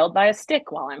be impaled by a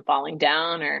stick while I'm falling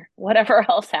down or whatever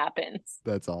else happens.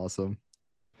 That's awesome.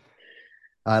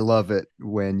 I love it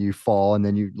when you fall and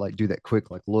then you like do that quick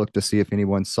like look to see if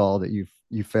anyone saw that you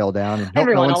fell down and nope,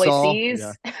 Everyone no one always saw. sees.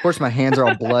 Yeah. Of course, my hands are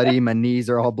all bloody, my knees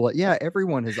are all bloody. Yeah,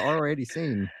 everyone has already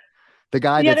seen the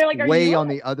guy Yeah, that's they're like, "Are way you on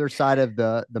the other side of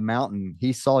the mountain.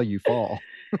 He saw you fall.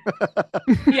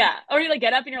 Yeah. Or you like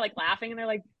get up and you're like laughing and they're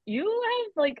like, you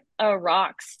have like a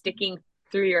rock sticking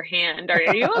through your hand. Are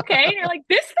you okay? And you're like,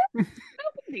 this is no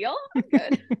big deal. I'm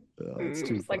good. Oh, it's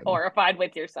too Just like funny. horrified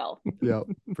with yourself. Yeah,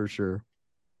 for sure.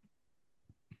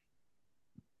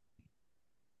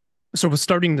 So with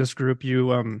starting this group,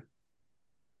 you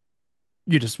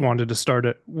just wanted to start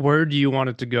it. Where do you want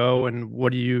it to go, and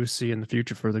what do you see in the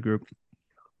future for the group?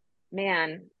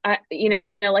 Man,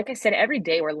 like I said, every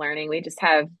day we're learning. We just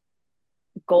have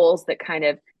goals that kind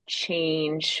of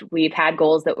change. We've had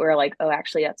goals that we're like, oh,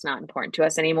 actually, that's not important to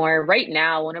us anymore. Right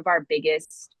now, one of our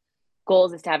biggest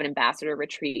goals is to have an ambassador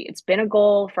retreat. It's been a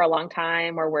goal for a long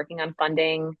time. We're working on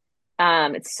funding.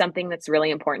 It's something that's really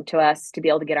important to us to be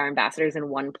able to get our ambassadors in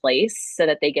one place so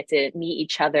that they get to meet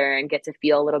each other and get to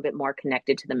feel a little bit more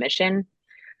connected to the mission.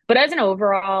 But as an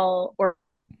overall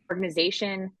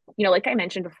organization, like I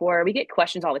mentioned before, we get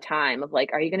questions all the time of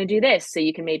like, are you going to do this so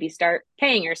you can maybe start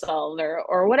paying yourselves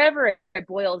or whatever it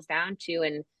boils down to.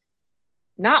 And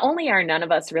not only are none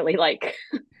of us really like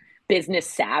business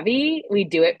savvy, we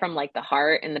do it from like the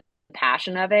heart and the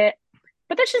passion of it.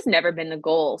 But that's just never been the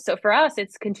goal. So for us,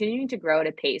 it's continuing to grow at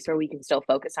a pace where we can still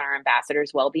focus on our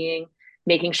ambassadors' well-being,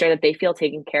 making sure that they feel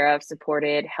taken care of,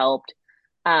 supported, helped,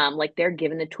 like they're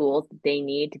given the tools that they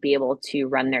need to be able to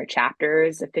run their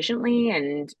chapters efficiently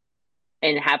and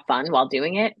have fun while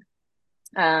doing it.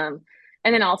 And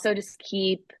then also just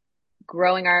keep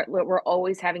growing we're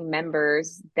always having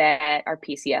members that are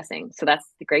PCSing. So that's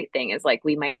the great thing is like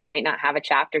we might not have a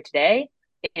chapter today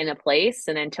in a place,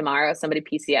 and then tomorrow somebody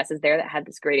PCS is there that had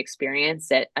this great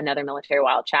experience at another military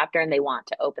wild chapter and they want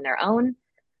to open their own.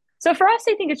 So for us,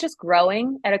 I think it's just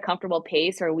growing at a comfortable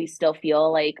pace where we still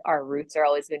feel like our roots are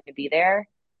always going to be there,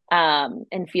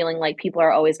 and feeling like people are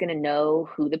always going to know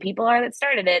who the people are that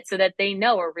started it so that they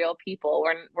know we're real people.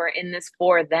 We're in this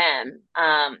for them.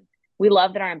 We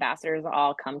love that our ambassadors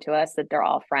all come to us, that they're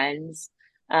all friends.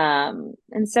 And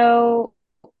so,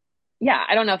 yeah,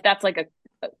 I don't know if that's like a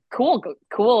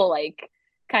cool, like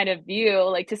kind of view,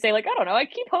 like to say like, I don't know, I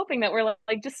keep hoping that we're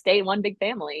like just stay one big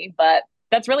family, but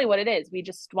that's really what it is. We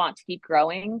just want to keep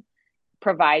growing,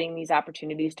 providing these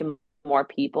opportunities to more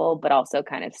people, but also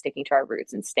kind of sticking to our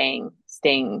roots and staying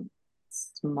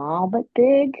small but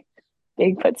big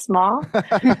but small.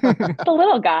 The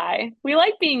little guy. We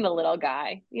like being the little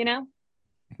guy,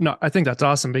 No, I think that's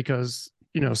awesome because,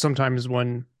 sometimes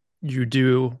when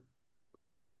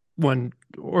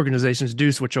organizations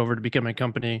do switch over to become a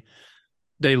company,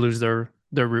 they lose their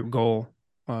root goal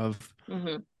of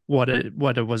what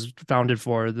it was founded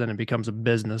for. Then it becomes a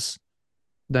business.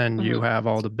 Then you have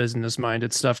all the business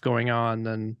minded stuff going on.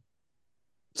 Then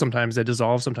sometimes they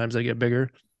dissolve, sometimes they get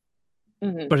bigger.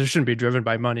 but it shouldn't be driven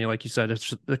by money. Like you said,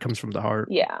 it comes from the heart.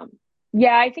 Yeah.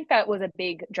 Yeah, I think that was a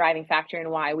big driving factor in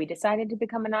why we decided to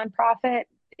become a nonprofit.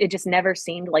 It just never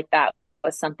seemed like that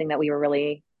was something that we were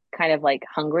really kind of like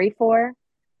hungry for.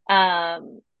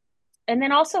 Um, and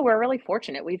then also we're really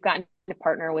fortunate. We've gotten to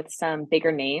partner with some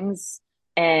bigger names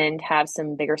and have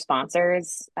some bigger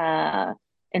sponsors. And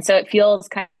so it feels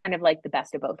kind of like the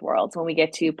best of both worlds when we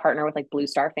get to partner with like Blue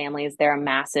Star Families. They're a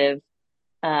massive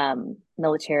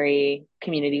military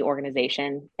community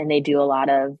organization, and they do a lot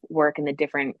of work in the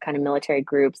different kind of military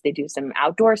groups. They do some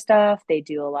outdoor stuff. They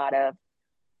do a lot of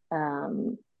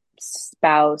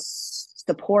spouse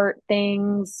support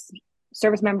things,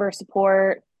 service member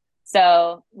support.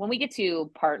 So when we get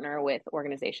to partner with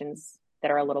organizations that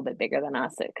are a little bit bigger than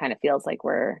us, it kind of feels like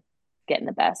we're getting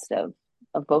the best of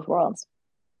both worlds.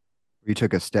 You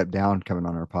took a step down coming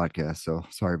on our podcast, so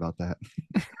sorry about that.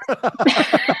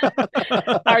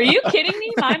 Are you kidding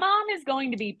me? My mom is going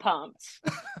to be pumped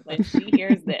when she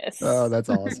hears this. Oh, that's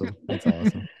awesome. That's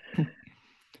awesome.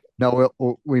 No,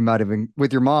 we might have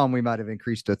with your mom, we might have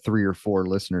increased to 3 or 4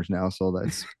 listeners now, so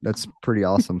that's pretty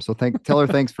awesome. So tell her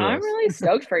thanks for I'm us. really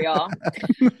stoked for y'all.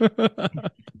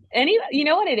 And you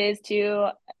know what it is too,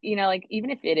 like even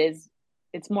if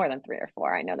it's more than 3 or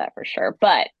 4, I know that for sure.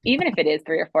 But even if it is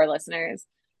 3 or 4 listeners,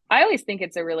 I always think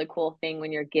it's a really cool thing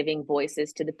when you're giving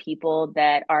voices to the people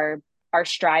that are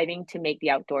striving to make the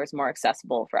outdoors more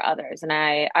accessible for others. And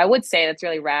I would say that's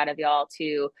really rad of y'all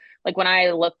to, like, when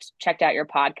I checked out your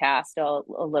podcast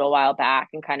a little while back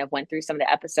and kind of went through some of the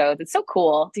episodes, it's so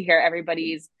cool to hear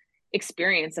everybody's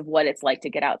experience of what it's like to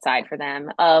get outside for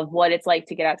them, of what it's like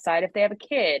to get outside if they have a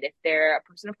kid, if they're a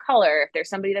person of color, if there's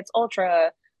somebody that's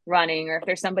ultra running, or if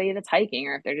there's somebody that's hiking,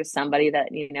 or if they're just somebody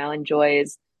that,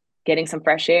 enjoys getting some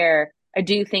fresh air. I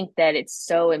do think that it's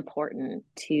so important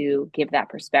to give that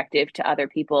perspective to other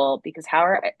people, because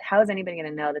how is anybody going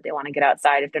to know that they want to get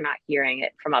outside if they're not hearing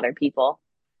it from other people,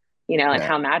 and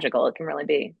how magical it can really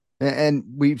be. And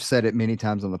we've said it many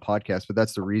times on the podcast, but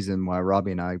that's the reason why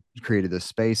Robbie and I created this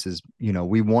space is,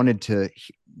 we wanted to,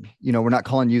 we're not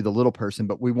calling you the little person,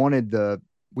 but we wanted the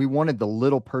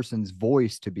little person's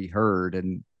voice to be heard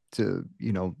and to,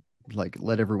 like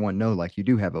let everyone know, like, you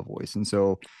do have a voice. And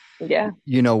so, yeah,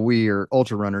 we are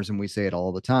ultra runners and we say it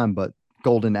all the time, but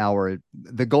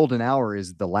the golden hour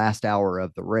is the last hour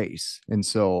of the race. And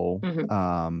so,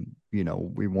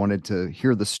 we wanted to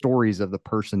hear the stories of the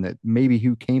person that maybe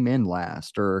who came in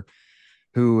last, or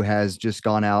who has just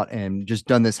gone out and just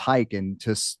done this hike, and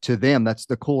to them that's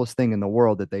the coolest thing in the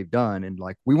world that they've done, and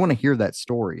like we want to hear that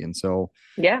story. And so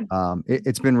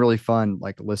it's been really fun,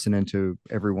 like listening to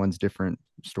everyone's different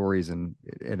stories and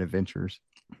adventures.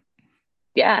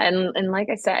 Yeah, and like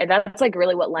I said, that's like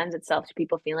really what lends itself to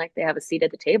people feeling like they have a seat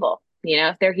at the table.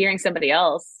 If they're hearing somebody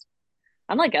else,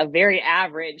 I'm like a very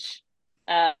average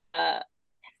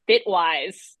fit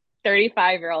wise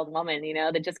 35-year-old woman,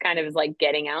 that just kind of is like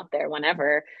getting out there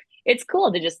whenever. It's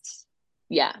cool to just,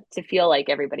 to feel like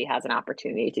everybody has an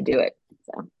opportunity to do it.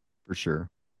 So for sure.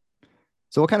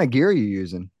 So what kind of gear are you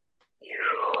using?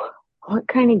 What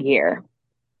kind of gear?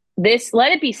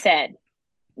 Let it be said,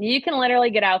 you can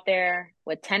literally get out there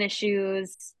with tennis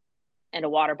shoes and a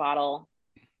water bottle,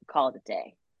 call it a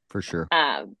day. For sure.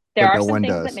 There are some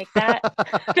things that make that.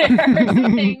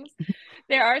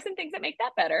 There are some things that make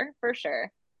that better, for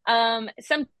sure.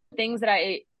 Some things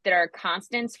that are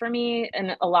constants for me,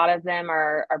 and a lot of them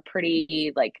are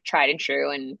pretty like tried and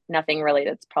true, and nothing really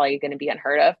that's probably going to be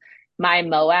unheard of. My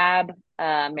Moab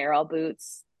Merrell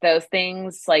boots, those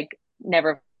things, like,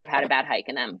 never had a bad hike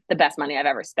in them. The best money I've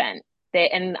ever spent.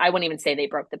 And I wouldn't even say they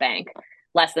broke the bank.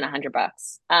 Less than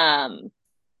 $100.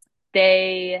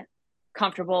 They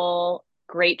comfortable,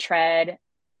 great tread.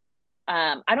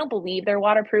 I don't believe they're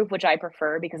waterproof, which I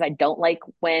prefer, because I don't like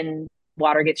when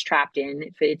water gets trapped in,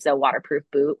 if it's a waterproof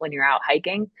boot when you're out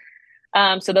hiking.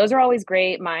 So those are always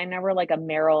great. Mine were like a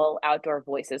Merrell Outdoor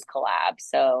Voices collab.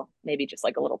 So maybe just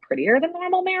like a little prettier than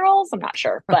normal Merrells. I'm not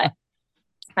sure, but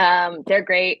they're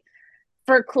great.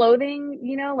 For clothing,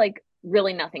 like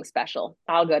really nothing special.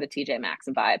 I'll go to TJ Maxx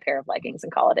and buy a pair of leggings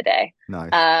and call it a day.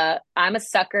 Nice. I'm a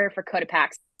sucker for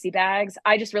Cotopaxi bags.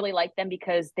 I just really like them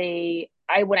because when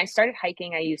I started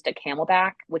hiking, I used a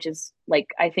Camelback, which is like,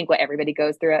 I think what everybody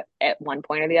goes through at one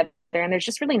point or the other. And there's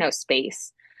just really no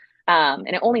space. And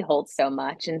it only holds so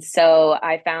much. And so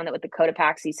I found that with the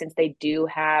Cotopaxi, since they do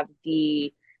have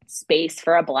the space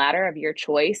for a bladder of your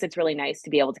choice, it's really nice to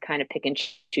be able to kind of pick and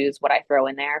choose what I throw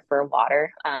in there for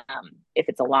water. If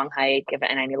it's a long hike,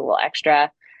 and I need a little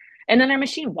extra. And then they're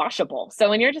machine washable. So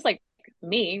when you're just like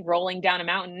me rolling down a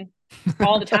mountain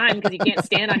all the time because you can't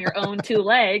stand on your own 2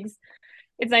 legs,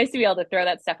 it's nice to be able to throw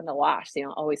that stuff in the wash so you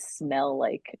don't always smell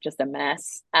like just a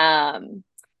mess.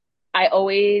 I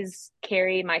always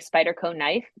carry my Spyderco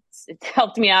knife. It's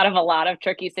helped me out of a lot of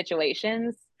tricky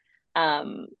situations.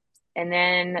 Um, and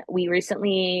then we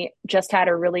recently just had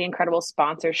a really incredible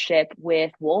sponsorship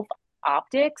with Wolf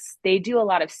Optics. They do a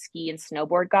lot of ski and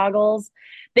snowboard goggles.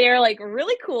 They're like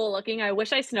really cool looking. I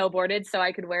wish I snowboarded so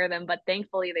I could wear them, but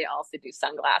thankfully they also do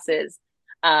sunglasses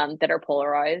that are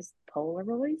polarized. So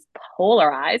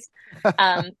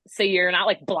you're not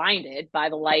like blinded by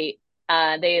the light.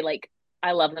 They like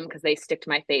I love them because they stick to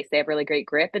my face. They have really great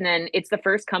grip. And then it's the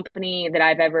first company that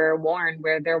I've ever worn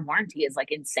where their warranty is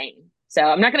like insane. So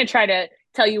I'm not going to try to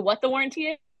tell you what the warranty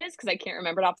is because I can't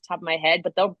remember it off the top of my head,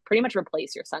 but they'll pretty much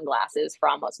replace your sunglasses for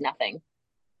almost nothing.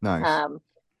 Nice.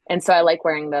 And so I like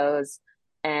wearing those.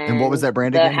 And what was that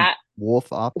brand the again?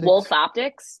 Wolf Optics? Wolf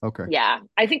Optics. Okay. Yeah.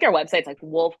 I think their website's like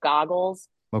Wolf Goggles.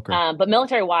 Okay. But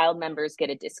Military Wild members get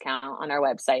a discount on our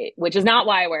website, which is not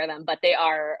why I wear them, but they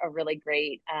are a really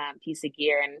great piece of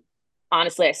gear. And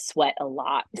honestly, I sweat a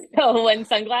lot. So when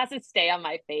sunglasses stay on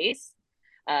my face,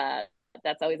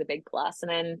 that's always a big plus.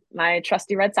 And then my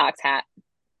trusty Red Sox hat.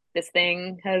 This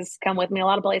thing has come with me a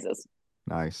lot of places.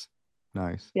 Nice.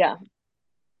 Yeah.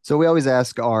 So we always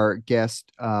ask our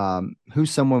guest,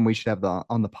 who's someone we should have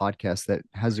on the podcast that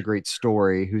has a great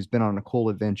story, who's been on a cool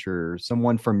adventure,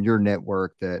 someone from your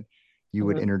network that you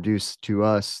would introduce to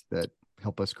us that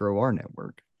help us grow our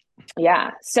network.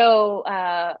 Yeah. So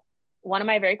one of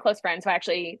my very close friends who I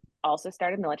actually also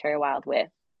started Military Wild with,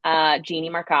 Jeannie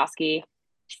Markowski,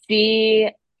 she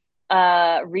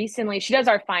recently, she does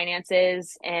our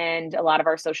finances and a lot of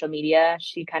our social media.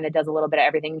 She kind of does a little bit of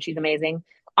everything. She's amazing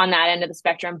on that end of the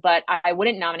spectrum, but I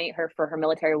wouldn't nominate her for her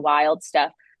Military Wild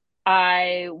stuff.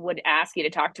 I would ask you to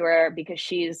talk to her because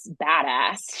she's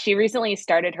badass. She recently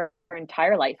started her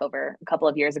entire life over a couple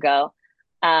of years ago.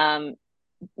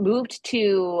 Moved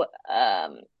to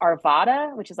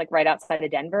Arvada, which is like right outside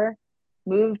of Denver.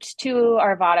 Moved to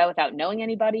Arvada without knowing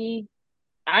anybody.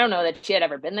 I don't know that she had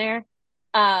ever been there.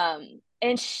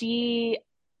 And she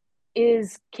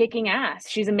is kicking ass.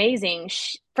 She's amazing.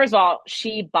 First of all,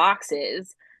 she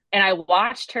boxes. And I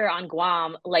watched her on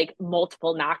Guam, like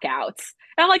multiple knockouts.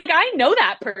 And I'm like, I know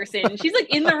that person. She's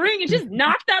like in the ring and just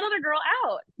knocked that other girl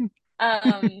out.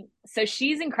 So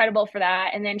she's incredible for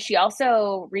that. And then she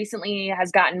also recently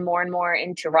has gotten more and more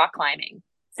into rock climbing.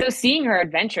 So seeing her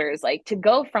adventures, like to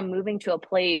go from moving to a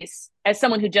place as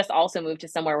someone who just also moved to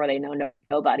somewhere where they know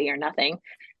nobody or nothing,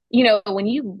 you know, when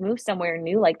you move somewhere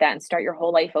new like that and start your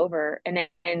whole life over and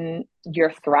then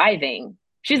you're thriving,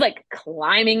 she's like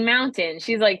climbing mountains.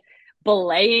 She's like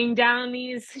belaying down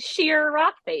these sheer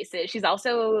rock faces. She's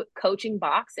also coaching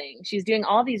boxing. She's doing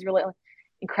all these really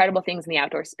incredible things in the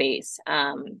outdoor space.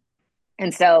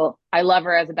 And so I love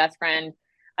her as a best friend.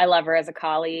 I love her as a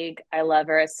colleague. I love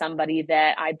her as somebody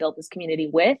that I built this community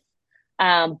with,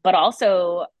 but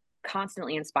also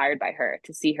constantly inspired by her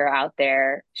to see her out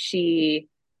there. She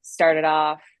started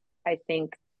off, I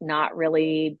think, not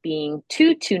really being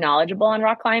too knowledgeable on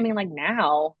rock climbing. Like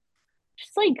now,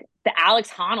 she's like the Alex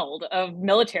Honnold of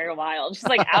Military Wild. She's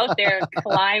like out there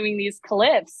climbing these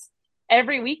cliffs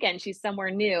every weekend. She's somewhere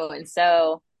new. And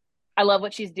so I love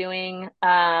what she's doing.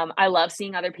 I love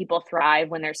seeing other people thrive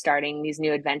when they're starting these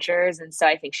new adventures. And so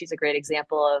I think she's a great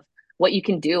example of what you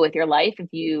can do with your life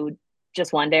if you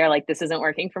just one day are like, this isn't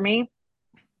working for me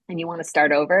and you want to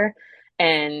start over,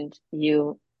 and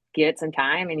you give it some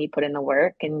time and you put in the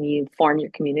work and you form your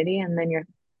community and then you're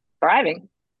thriving.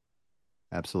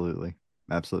 Absolutely.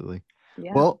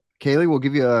 Yeah. Well, Kailey, we'll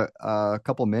give you a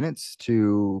couple minutes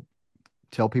to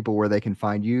tell people where they can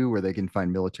find you, where they can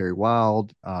find Military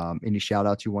Wild, any shout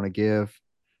outs you want to give.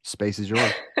 Space is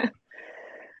yours.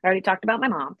 I already talked about my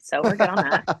mom, so we're good on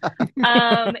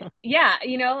that. Yeah,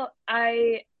 you know,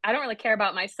 I don't really care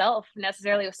about myself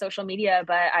necessarily with social media,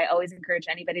 but I always encourage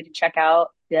anybody to check out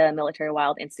the Military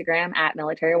Wild Instagram at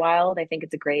Military Wild. I think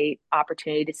it's a great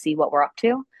opportunity to see what we're up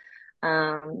to.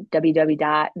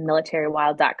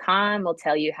 www.militarywild.com will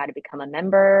tell you how to become a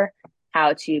member,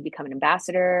 how to become an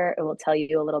ambassador. It will tell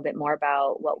you a little bit more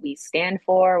about what we stand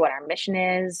for, what our mission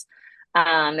is.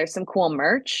 There's some cool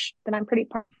merch that I'm pretty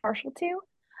partial to.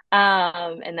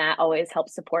 And that always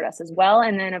helps support us as well.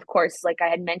 And then, of course, like I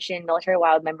had mentioned, Military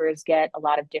Wild members get a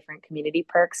lot of different community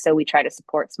perks. So we try to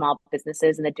support small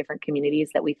businesses in the different communities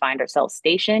that we find ourselves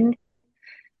stationed.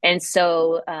 And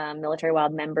so Military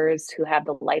Wild members who have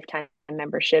the lifetime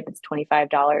membership, it's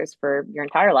 $25 for your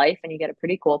entire life, and you get a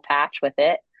pretty cool patch with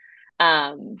it.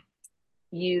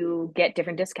 you get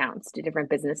different discounts to different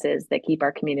businesses that keep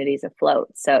our communities afloat.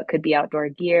 So it could be outdoor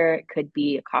gear, it could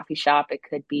be a coffee shop, it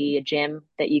could be a gym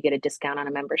that you get a discount on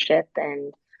a membership.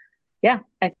 And yeah,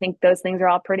 I think those things are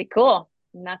all pretty cool.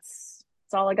 And that's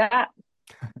all I got.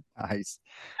 Nice.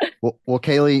 Well,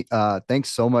 Kailey, thanks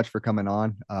so much for coming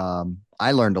on.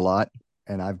 I learned a lot,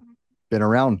 and I've been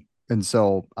around, and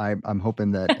so I'm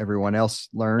hoping that everyone else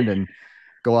learned and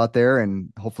go out there,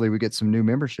 and hopefully we get some new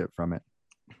membership from it.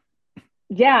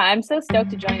 Yeah, I'm so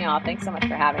stoked to join y'all. Thanks so much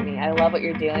for having me. I love what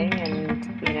you're doing, and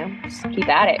just keep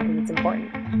at it because it's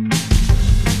important.